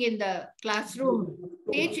doing in the classroom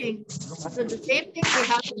teaching, so the same thing we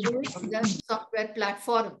have to do it in the software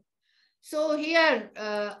platform. So here,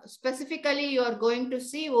 specifically, you are going to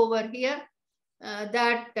see over here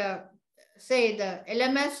that, say, the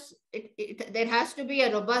LMS, there has to be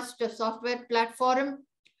a robust software platform.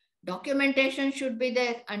 Documentation should be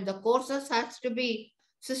there, and the courses has to be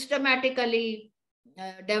systematically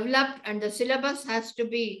developed, and the syllabus has to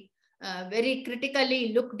be very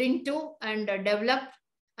critically looked into and developed.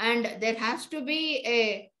 And there has to be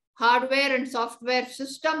a hardware and software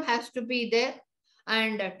system has to be there,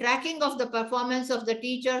 and tracking of the performance of the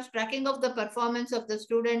teachers, tracking of the performance of the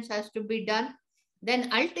students has to be done. Then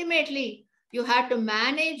ultimately, you have to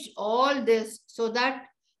manage all this so that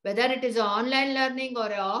whether it is an online learning or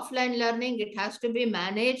an offline learning, it has to be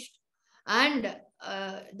managed. And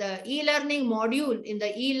the e-learning module in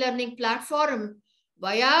the e-learning platform,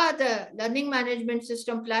 via the learning management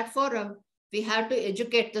system platform, we have to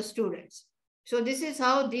educate the students. So this is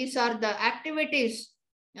how these are the activities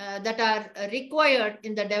that are required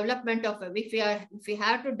in the development of if we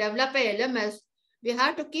have to develop a LMS, we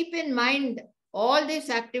have to keep in mind all these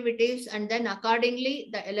activities, and then accordingly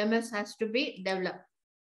the LMS has to be developed.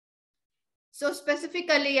 So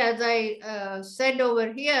specifically, as I said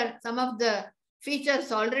over here, some of the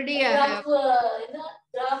features already I have.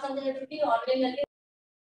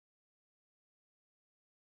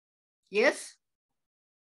 Yes.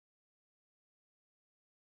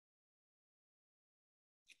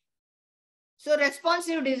 So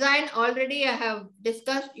responsive design already I have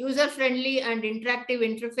discussed. User-friendly and interactive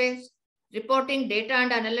interface. Reporting, data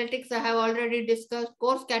and analytics I have already discussed.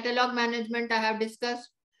 Course catalog management I have discussed.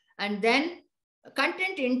 And then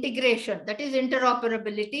content integration, that is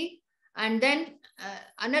interoperability. And then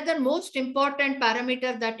another most important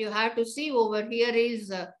parameter that you have to see over here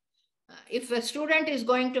is if a student is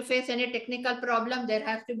going to face any technical problem, there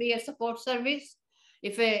has to be a support service.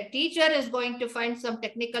 If a teacher is going to find some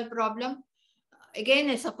technical problem, again,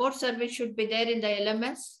 a support service should be there in the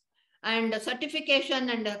LMS, and a certification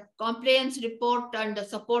and a compliance report and the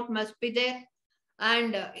support must be there.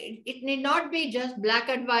 And it need not be just black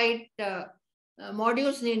and white,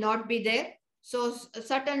 modules need not be there. So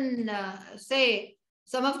certain, say,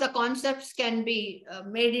 some of the concepts can be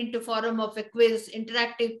made into form of a quiz,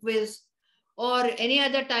 interactive quiz, or any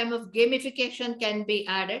other type of gamification can be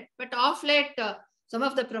added. But of late, some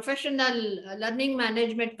of the professional learning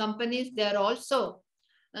management companies, they are also,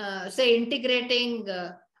 say, integrating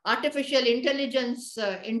artificial intelligence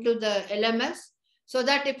into the LMS, so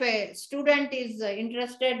that if a student is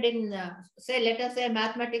interested in, say, let us say,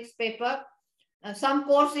 mathematics paper, some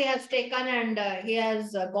course he has taken and he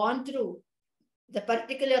has gone through the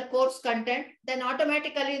particular course content, then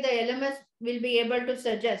automatically the LMS will be able to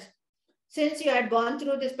suggest, since you had gone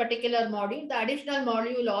through this particular module, the additional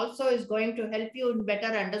module also is going to help you in better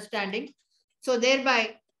understanding. So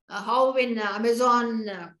thereby, how in Amazon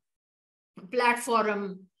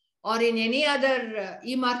platform or in any other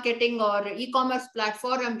e-marketing or e-commerce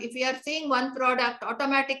platform, if you are seeing one product,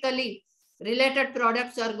 automatically related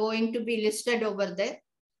products are going to be listed over there.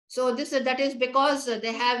 So that is because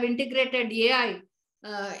they have integrated AI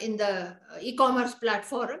in the e-commerce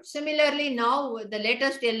platform. Similarly, now the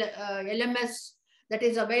latest LMS that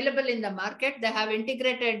is available in the market, they have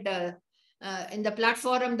integrated in the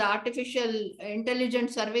platform, the artificial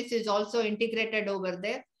intelligence service is also integrated over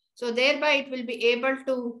there. So thereby it will be able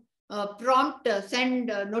to prompt, send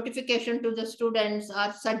notification to the students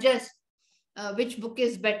or suggest which book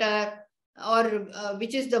is better, or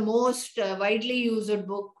which is the most widely used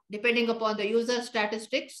book, depending upon the user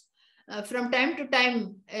statistics. From time to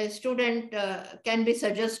time, a student can be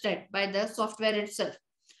suggested by the software itself,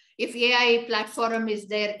 if AI platform is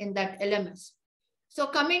there in that LMS. So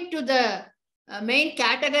coming to the main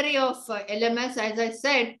category of LMS, as I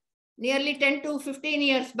said, nearly 10 to 15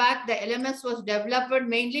 years back, the LMS was developed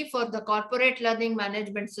mainly for the corporate learning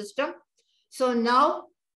management system. So now,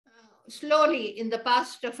 slowly in the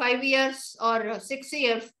past 5 years or 6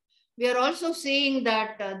 years, we are also seeing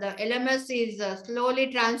that the LMS is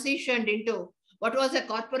slowly transitioned into what was a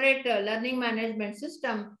corporate learning management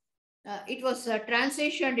system. It was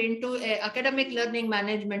transitioned into an academic learning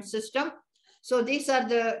management system. So these are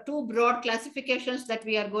the two broad classifications that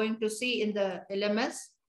we are going to see in the LMS.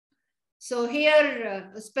 So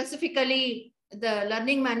here, specifically, the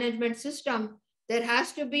learning management system, there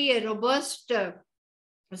has to be a robust,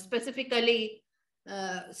 specifically,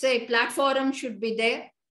 say, platform should be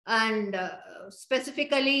there. And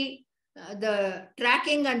specifically, the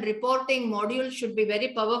tracking and reporting module should be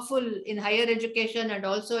very powerful in higher education and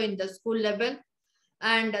also in the school level.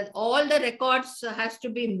 And all the records has to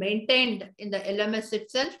be maintained in the LMS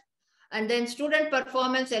itself. And then student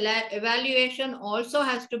performance evaluation also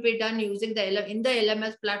has to be done using in the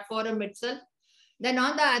LMS platform itself. Then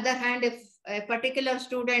on the other hand, if a particular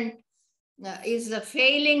student is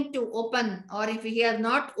failing to open, or if he has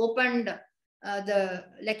not opened the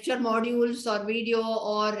lecture modules or video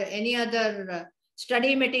or any other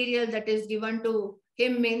study material that is given to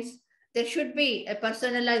him, means there should be a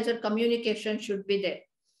personalized communication should be there.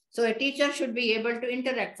 So a teacher should be able to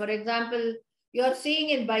interact. For example, you are seeing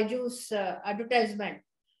in Byju's advertisement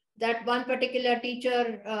that one particular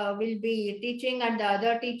teacher will be teaching and the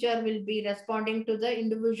other teacher will be responding to the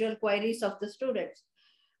individual queries of the students.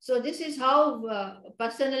 So this is how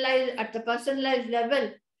personalized, at the personalized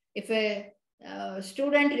level, if a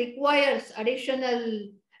student requires additional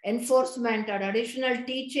enforcement or additional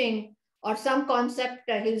teaching or some concept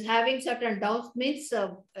he's having certain doubts, means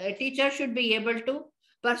a teacher should be able to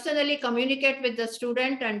personally communicate with the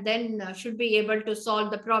student and then should be able to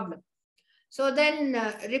solve the problem. So then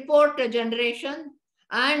report generation,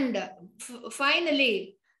 and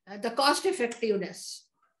finally the cost effectiveness.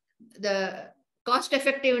 The cost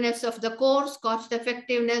effectiveness of the course, cost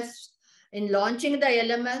effectiveness in launching the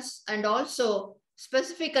LMS, and also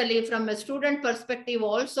specifically from a student perspective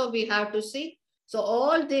also we have to see. So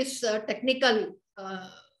all these technical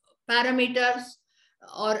parameters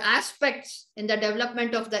or aspects in the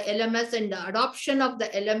development of the LMS and the adoption of the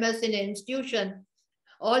LMS in an institution,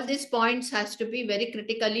 all these points has to be very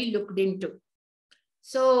critically looked into.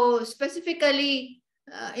 So specifically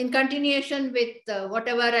in continuation with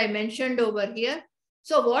whatever I mentioned over here,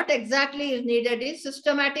 so what exactly is needed is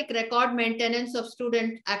systematic record maintenance of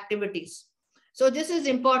student activities. So this is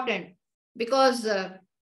important because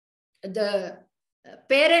the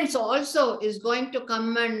parents also is going to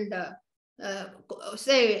come and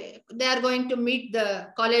say they are going to meet the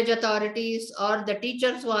college authorities or the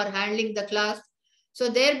teachers who are handling the class. So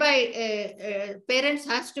thereby parents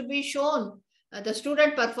has to be shown the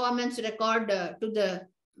student performance record to the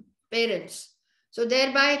parents. So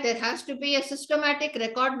thereby there has to be a systematic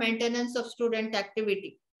record maintenance of student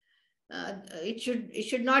activity. It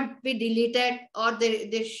should not be deleted, or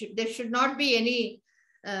there should not be any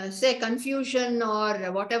say confusion or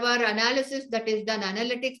whatever analysis that is done,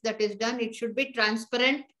 analytics that is done. It should be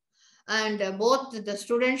transparent, and both the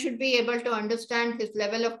student should be able to understand his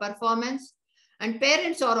level of performance, and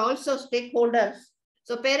parents are also stakeholders.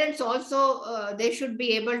 So parents also, they should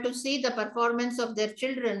be able to see the performance of their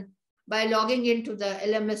children by logging into the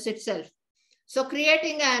LMS itself. So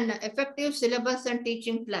creating an effective syllabus and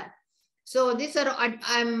teaching plan. So these are,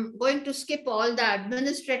 I'm going to skip all the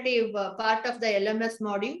administrative part of the LMS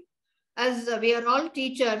module, as we are all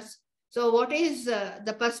teachers. So what is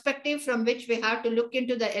the perspective from which we have to look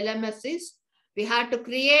into the LMS is, we have to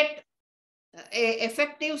create an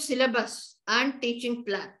effective syllabus and teaching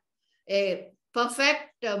plan. A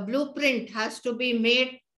perfect blueprint has to be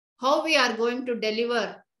made how we are going to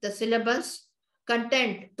deliver the syllabus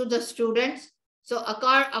content to the students. So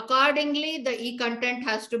accordingly, the e-content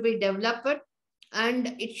has to be developed,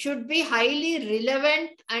 and it should be highly relevant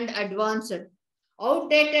and advanced.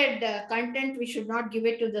 Outdated content, we should not give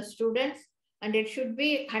it to the students, and it should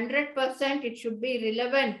be 100%, it should be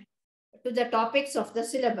relevant to the topics of the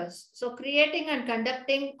syllabus. So creating and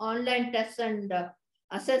conducting online tests and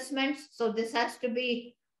assessments. So this has to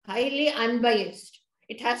be highly unbiased.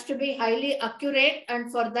 It has to be highly accurate,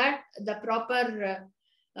 and for that the proper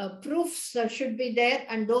proofs should be there,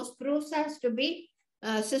 and those proofs has to be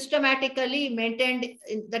systematically maintained.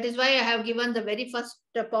 That is why I have given the very first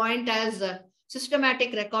point as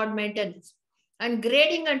systematic record maintenance, and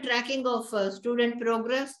grading and tracking of student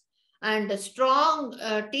progress, and strong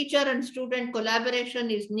teacher and student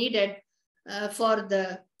collaboration is needed for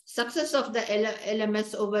the success of the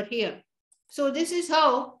LMS over here. So this is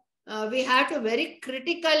how we have to very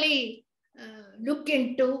critically look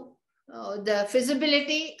into the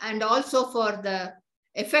feasibility and also for the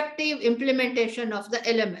effective implementation of the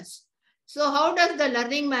LMS. So how does the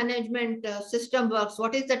learning management system works?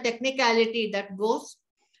 What is the technicality that goes?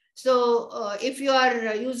 So if you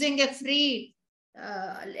are using a free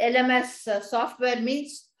LMS software,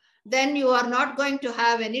 means then you are not going to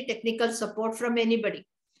have any technical support from anybody.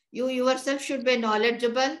 You yourself should be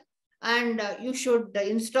knowledgeable, and you should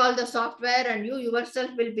install the software, and you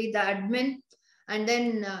yourself will be the admin, and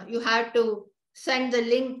then you have to send the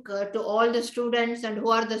link to all the students and who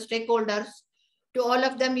are the stakeholders. To all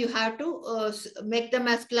of them, you have to make them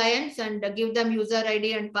as clients and give them user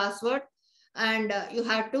ID and password, and you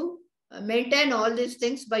have to maintain all these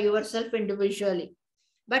things by yourself individually.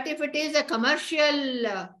 But if it is a commercial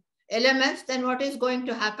LMS, then what is going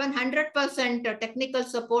to happen? 100% technical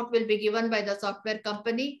support will be given by the software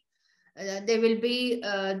company. They will be,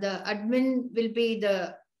 the admin will be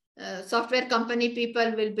the software company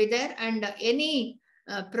people will be there, and any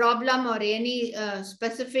problem or any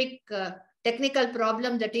specific technical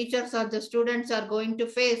problem the teachers or the students are going to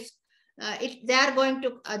face, they are going to,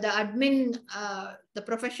 the admin, the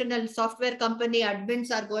professional software company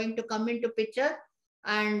admins are going to come into picture,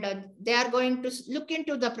 and they are going to look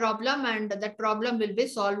into the problem, and that problem will be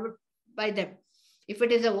solved by them. If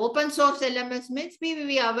it is an open source LMS, means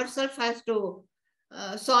we ourselves has to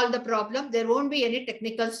solve the problem. There won't be any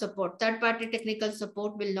technical support. Third-party technical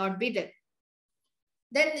support will not be there.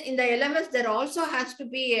 Then in the LMS, there also has to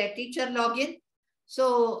be a teacher login.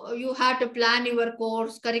 So you have to plan your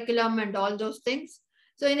course, curriculum, and all those things.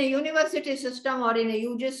 So in a university system or in a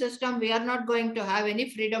UG system, we are not going to have any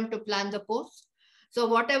freedom to plan the course. So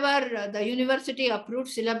whatever the university approved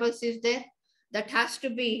syllabus is there, that has to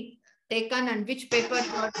be taken, and which paper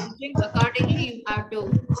you are teaching, accordingly you have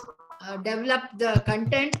to develop the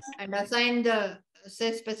content and assign the,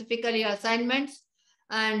 say, specifically assignments,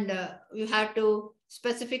 and you have to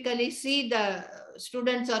specifically see the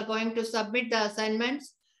students are going to submit the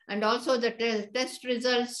assignments, and also the test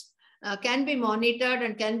results can be monitored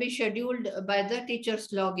and can be scheduled by the teacher's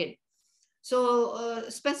login. So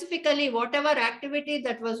specifically whatever activity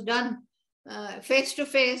that was done face to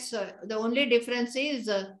face, the only difference is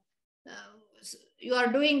you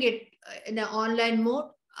are doing it in an online mode,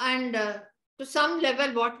 and to some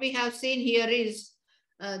level what we have seen here is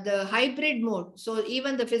the hybrid mode. So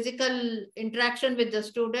even the physical interaction with the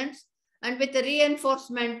students and with the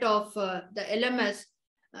reinforcement of the LMS,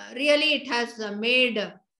 really it has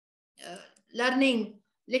made learning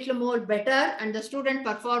little more better, and the student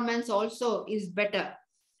performance also is better.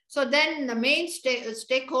 So then the main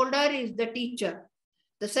stakeholder is the teacher.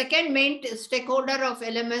 The second main stakeholder of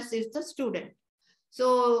LMS is the student.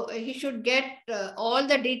 So he should get all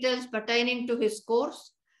the details pertaining to his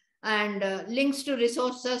course, and links to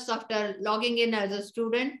resources after logging in as a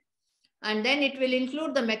student. And then it will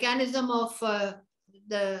include the mechanism of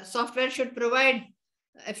the software should provide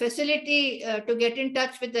a facility to get in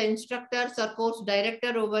touch with the instructors or course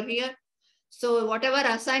director over here. So whatever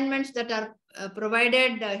assignments that are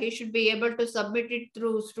provided, he should be able to submit it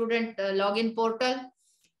through student login portal,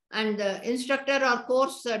 and the instructor or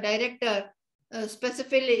course director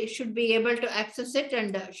specifically should be able to access it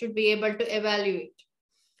and should be able to evaluate.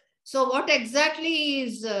 So what exactly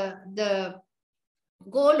is the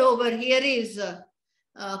goal over here is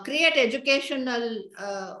create educational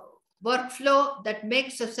workflow that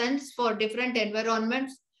makes a sense for different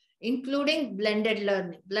environments, including blended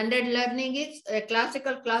learning. Blended learning is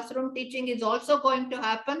classical classroom teaching is also going to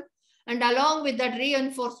happen, and along with that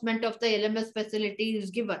reinforcement of the LMS facility is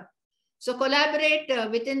given. So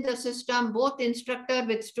collaborate within the system, both instructor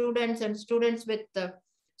with students and students with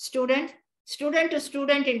student. Student to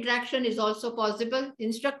student interaction is also possible.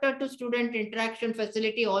 Instructor to student interaction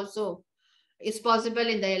facility also is possible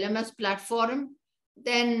in the LMS platform.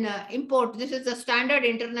 Then import, this is the standard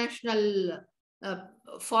international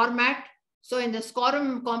format. So in the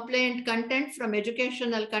SCORM compliant content from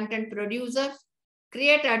educational content producers,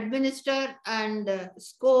 create, administer, and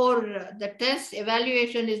score the test.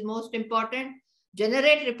 Evaluation is most important.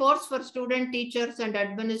 Generate reports for student, teachers, and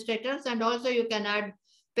administrators. And also you can add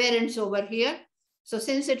parents over here. So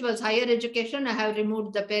since it was higher education, I have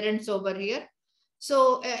removed the parents over here.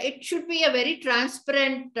 So it should be a very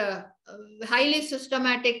transparent, highly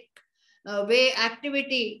systematic way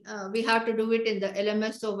activity. We have to do it in the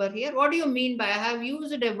LMS over here. What do you mean by, I have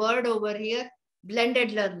used a word over here,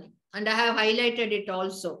 blended learning, and I have highlighted it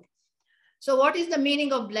also. So what is the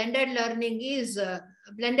meaning of blended learning is,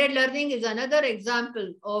 blended learning is another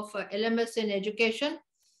example of LMS in education.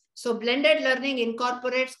 So blended learning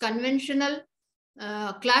incorporates conventional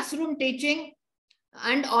classroom teaching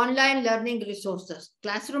and online learning resources.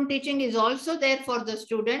 Classroom teaching is also there for the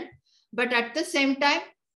student, but at the same time,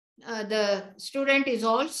 the student is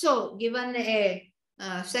also given a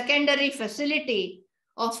secondary facility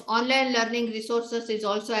of online learning resources is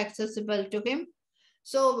also accessible to him.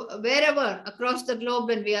 So wherever across the globe,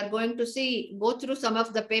 when we are going to go through some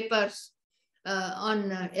of the papers on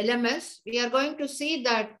LMS, we are going to see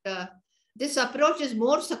that this approach is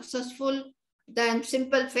more successful than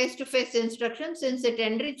simple face-to-face instruction, since it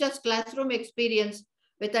enriches classroom experience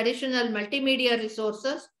with additional multimedia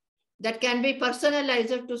resources that can be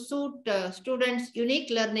personalized to suit students' unique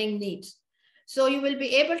learning needs. So you will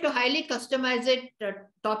be able to highly customize it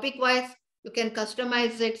topic-wise, You can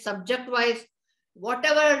customize it subject-wise.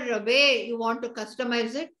 Whatever way you want to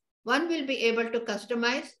customize it, one will be able to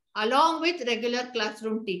customize along with regular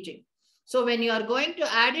classroom teaching. So when you are going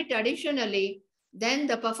to add it additionally, then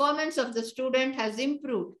the performance of the student has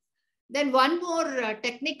improved. Then one more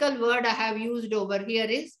technical word I have used over here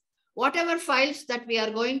is whatever files that we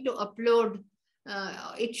are going to upload,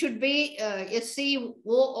 it should be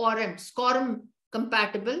SCORM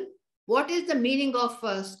compatible. What is the meaning of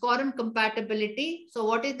SCORM compatibility? So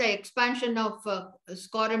what is the expansion of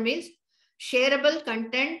SCORM is shareable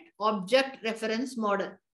content object reference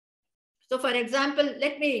model. So for example,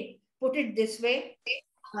 let me put it this way.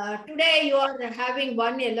 Today you are having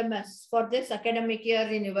one LMS for this academic year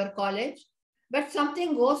in your college, but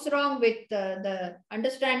something goes wrong with the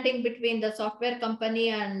understanding between the software company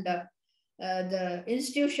and the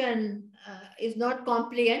institution is not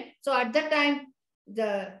compliant. So at that time,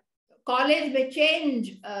 the college may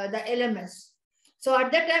change the LMS. So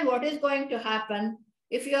at that time, what is going to happen?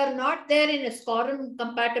 If you are not there in a SCORM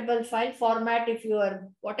compatible file format, if you are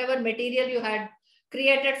whatever material you had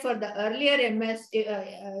created for the earlier MS,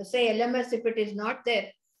 say LMS, if it is not there,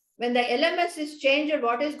 when the LMS is changed,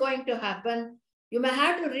 what is going to happen? You may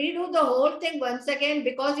have to redo the whole thing once again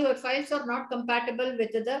because your files are not compatible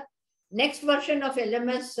with the next version of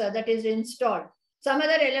LMS that is installed. Some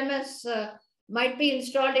other LMS might be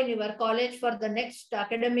installed in your college for the next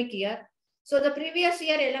academic year. So the previous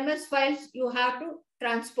year LMS files, you have to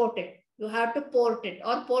transport it. You have to port it,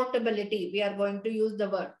 or portability, we are going to use the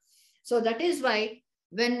word. So that is why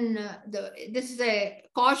when this is a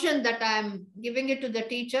caution that I am giving it to the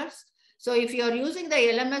teachers. So if you are using the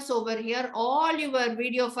LMS over here, all your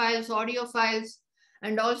video files, audio files,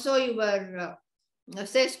 and also your,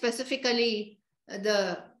 say specifically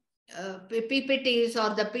the PPTs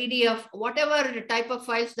or the PDF, whatever type of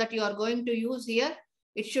files that you are going to use here,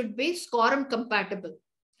 it should be SCORM compatible.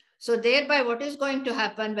 So thereby what is going to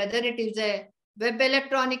happen, whether it is a web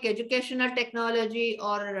electronic educational technology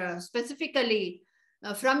or specifically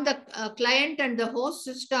from the client and the host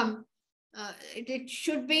system, it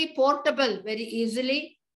should be portable very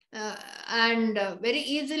easily and very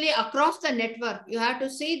easily across the network. You have to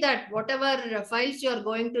see that whatever files you are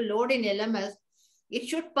going to load in LMS, it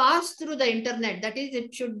should pass through the internet. That is,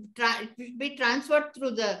 it should be transferred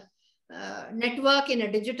through the network in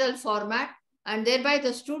a digital format, and thereby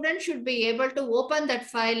the student should be able to open that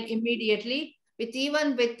file immediately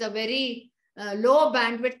even with a very low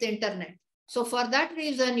bandwidth internet. So for that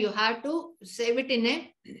reason, you have to save it in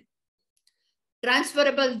a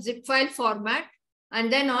transferable zip file format.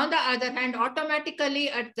 And then on the other hand, automatically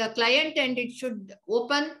at the client end, it should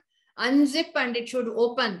open, unzip, and it should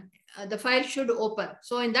open. The file should open.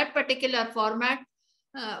 So in that particular format,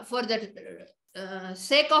 for the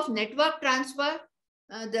sake of network transfer,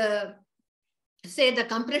 the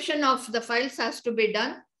compression of the files has to be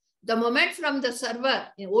done. The moment from the server,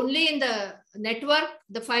 only in the network,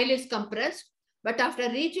 the file is compressed. But after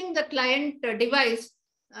reaching the client device,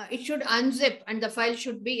 it should unzip and the file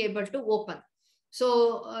should be able to open.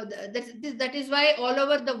 So that is why all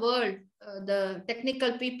over the world, the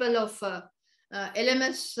technical people of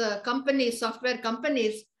LMS companies, software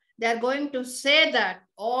companies, they are going to say that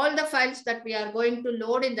all the files that we are going to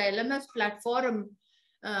load in the LMS platform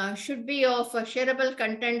should be of a shareable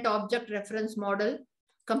content object reference model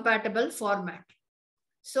compatible format.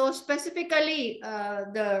 So specifically,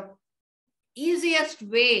 the easiest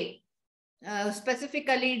way,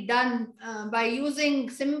 specifically done by using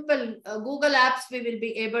simple Google apps, we will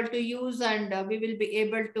be able to use, and we will be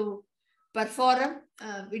able to perform.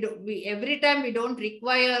 Every time we don't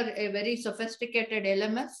require a very sophisticated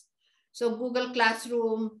LMS. So Google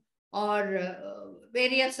Classroom or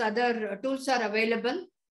various other tools are available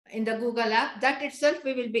in the Google app. That itself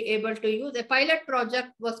we will be able to use. A pilot project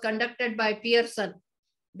was conducted by Pearson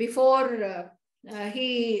before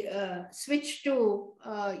he switched to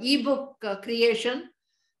ebook creation.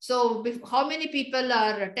 So how many people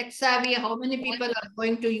are tech savvy? How many people are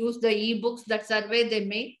going to use the ebooks? That survey they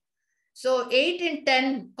made. So 8 in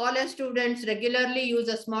 10 college students regularly use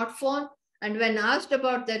a smartphone. And when asked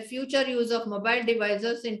about their future use of mobile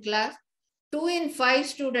devices in class, 2 in 5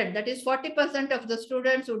 students, that is 40% of the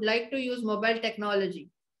students, would like to use mobile technology.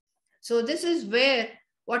 So this is where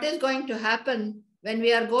what is going to happen when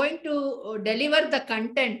we are going to deliver the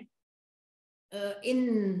content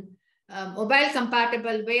in mobile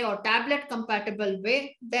compatible way or tablet compatible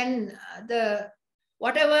way, then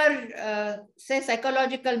whatever say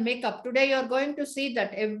psychological makeup, today you are going to see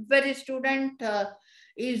that every student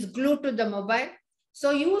is glued to the mobile.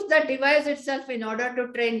 So use the device itself in order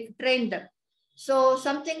to train them. So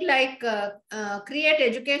something like create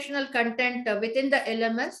educational content within the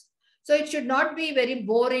LMS. So it should not be very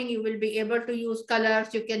boring. You will be able to use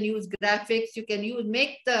colors. You can use graphics. You can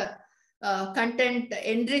make the content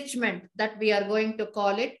enrichment that we are going to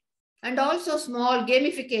call it. And also small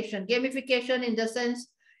gamification. Gamification in the sense,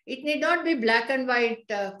 it need not be black and white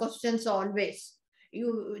questions always.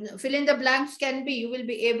 You fill in the blanks can be, you will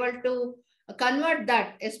be able to convert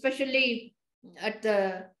that, especially at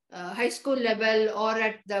the high school level or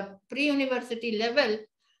at the pre-university level.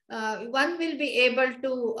 One will be able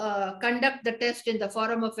to conduct the test in the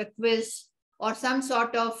form of a quiz or some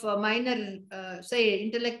sort of minor, say,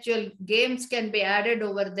 intellectual games can be added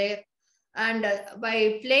over there. And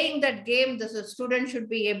by playing that game, the student should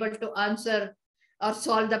be able to answer or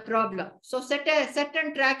solve the problem. So set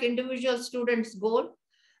and track individual students' goal.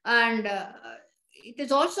 And it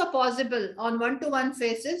is also possible on one-to-one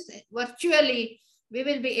phases. Virtually, we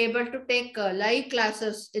will be able to take live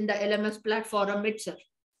classes in the LMS platform itself.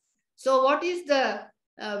 So what is the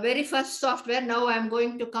very first software? Now I'm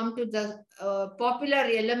going to come to the popular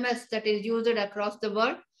LMS that is used across the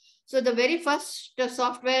world. So the very first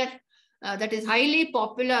software that is highly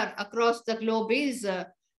popular across the globe is,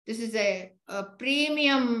 this is a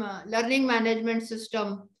premium learning management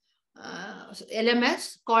system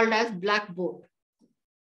LMS called as Blackboard.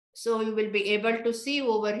 So you will be able to see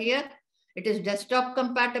over here, it is desktop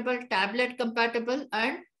compatible, tablet compatible,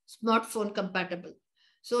 and smartphone compatible.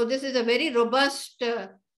 So this is a very robust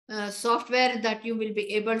software that you will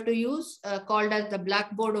be able to use called as the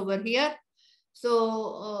Blackboard over here.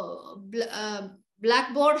 So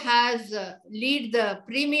Blackboard has lead the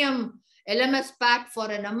premium LMS pack for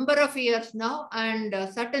a number of years now, and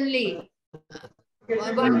certainly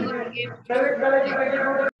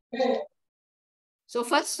so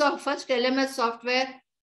first LMS software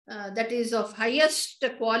that is of highest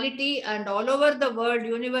quality, and all over the world,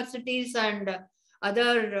 universities and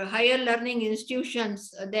other higher learning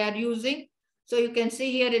institutions they are using. So you can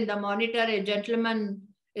see here in the monitor, a gentleman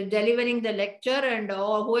is delivering the lecture, and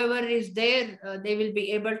whoever is there, they will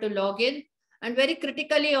be able to log in. And very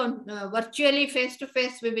critically, on virtually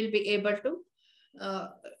face-to-face, we will be able to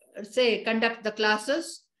say conduct the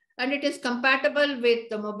classes. And it is compatible with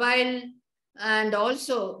the mobile and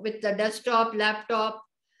also with the desktop, laptop,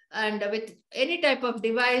 and with any type of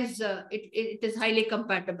device. It is highly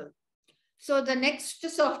compatible. So the next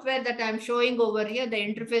software that I'm showing over here, the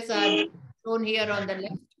interface are shown here on the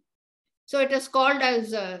left. So it is called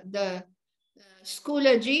as the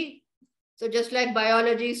Schoology. So just like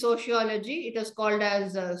biology, sociology, it is called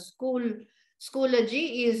as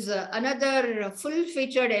Schoology is another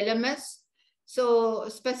full-featured LMS. So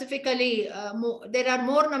specifically, there are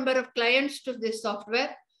more number of clients to this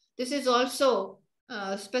software. This is also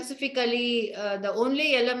specifically the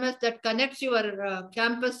only LMS that connects your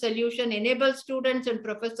campus solution, enables students and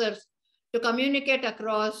professors to communicate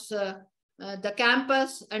across the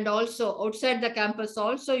campus, and also outside the campus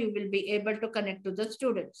also you will be able to connect to the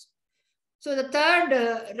students. So the third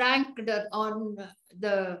ranked on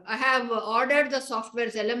I have ordered the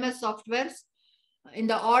softwares, LMS softwares, in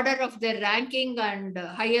the order of their ranking and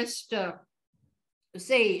highest,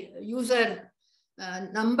 say, user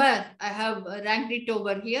number. I have ranked it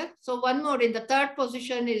over here. So one more, in the third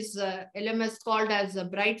position is LMS called as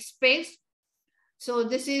Brightspace. So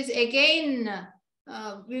this is again,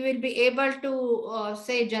 we will be able to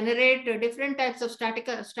say generate different types of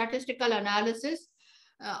statistical analysis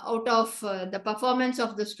out of the performance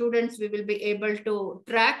of the students. We will be able to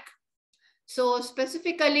track. So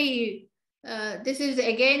specifically, this is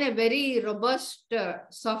again a very robust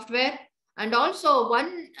software. And also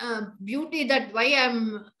one beauty that why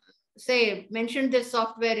I'm mentioned this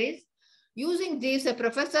software is, using this, a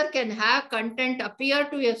professor can have content appear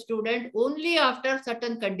to a student only after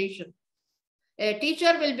certain condition. A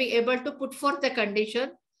teacher will be able to put forth a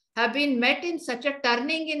condition have been met in such a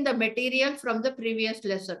turning in the material from the previous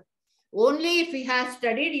lesson. Only if he has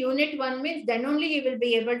studied unit 1 means, then only he will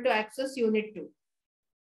be able to access unit 2.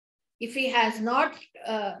 If he has not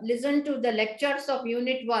listened to the lectures of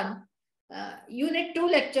unit 1, unit 2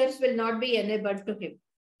 lectures will not be enabled to him.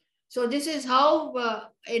 So this is how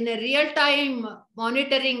in a real-time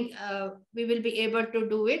monitoring, we will be able to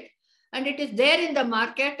do it. And it is there in the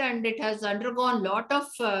market, and it has undergone a lot of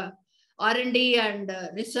R&D and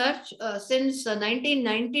research since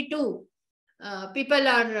 1992. People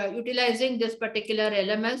are utilizing this particular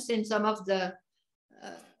LMS in some of the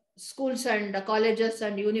schools and colleges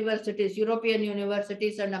and universities, European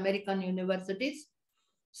universities and American universities.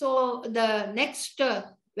 So the next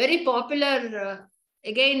very popular,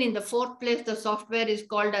 again in the fourth place, the software is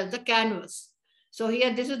called as the Canvas. So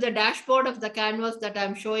here, this is the dashboard of the canvas that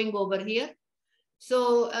I'm showing over here.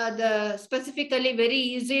 So the specifically very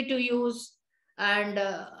easy to use, and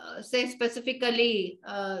say specifically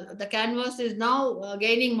the canvas is now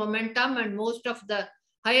gaining momentum, and most of the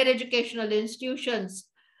higher educational institutions,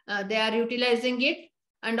 they are utilizing it.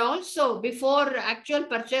 And also before actual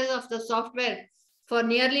purchase of the software, for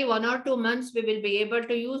nearly 1 or 2 months, we will be able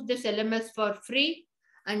to use this LMS for free.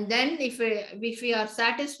 And then if we are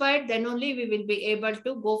satisfied, then only we will be able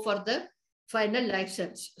to go for the final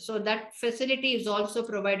license. So that facility is also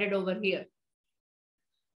provided over here.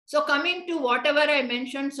 So coming to whatever I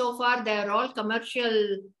mentioned so far, they are all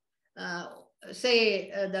commercial, the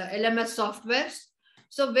LMS softwares.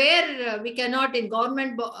 So where we cannot, in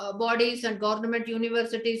government bodies and government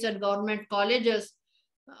universities and government colleges,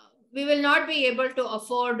 we will not be able to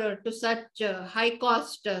afford to such high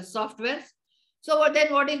cost softwares. So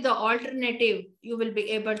then what is the alternative you will be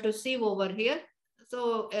able to see over here?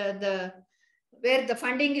 So where the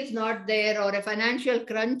funding is not there or a financial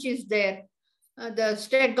crunch is there, the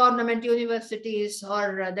state government universities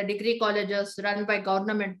or the degree colleges run by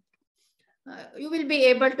government, you will be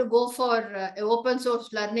able to go for open source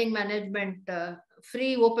learning management,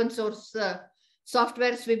 free open source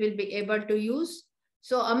softwares we will be able to use.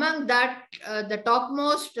 So among that, the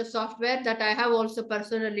topmost software that I have also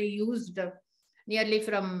personally used nearly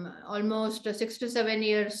from almost 6 to 7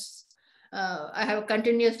 years, I have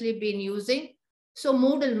continuously been using. So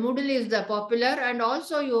Moodle is the popular, and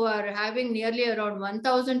also you are having nearly around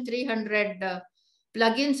 1,300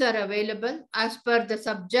 plugins are available as per the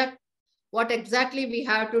subject. What exactly we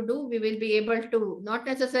have to do, we will be able to, not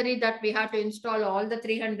necessary that we have to install all the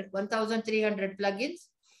 1,300 plugins.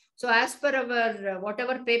 So as per our,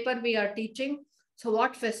 whatever paper we are teaching, so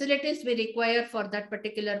what facilities we require for that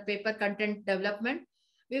particular paper content development,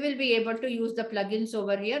 we will be able to use the plugins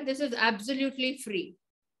over here. This is absolutely free.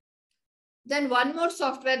 Then one more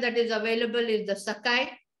software that is available is the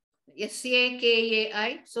Sakai,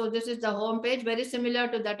 SAKAI. So this is the home page, very similar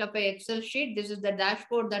to that of an Excel sheet. This is the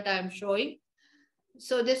dashboard that I am showing.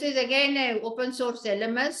 So this is again an open source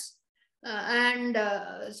LMS. And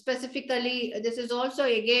specifically, this is also,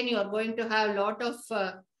 again, you are going to have a lot of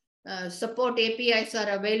support APIs are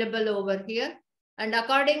available over here. And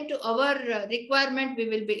according to our requirement, we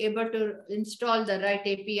will be able to install the right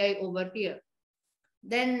API over here.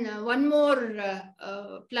 Then one more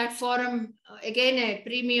platform, again a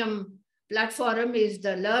premium platform, is the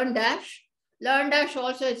LearnDash. LearnDash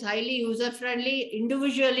also is highly user-friendly.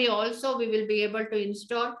 Individually also we will be able to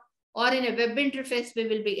install, or in a web interface we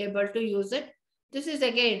will be able to use it. This is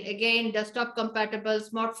again desktop compatible,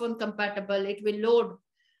 smartphone compatible. It will load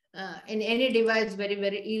in any device very,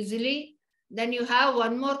 very easily. Then you have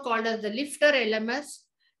one more called as the Lifter LMS.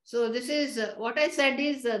 So this is what I said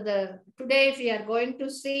is today if we are going to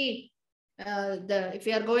see if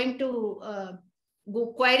we are going to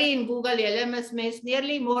query in Google LMS means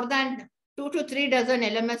nearly more than 2 to 3 dozen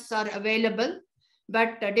LMS are available.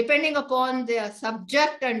 But depending upon the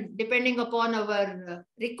subject and depending upon our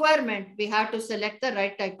requirement, we have to select the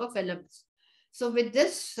right type of LMS. So with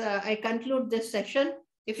this, I conclude this session.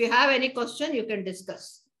 If you have any question, you can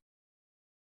discuss.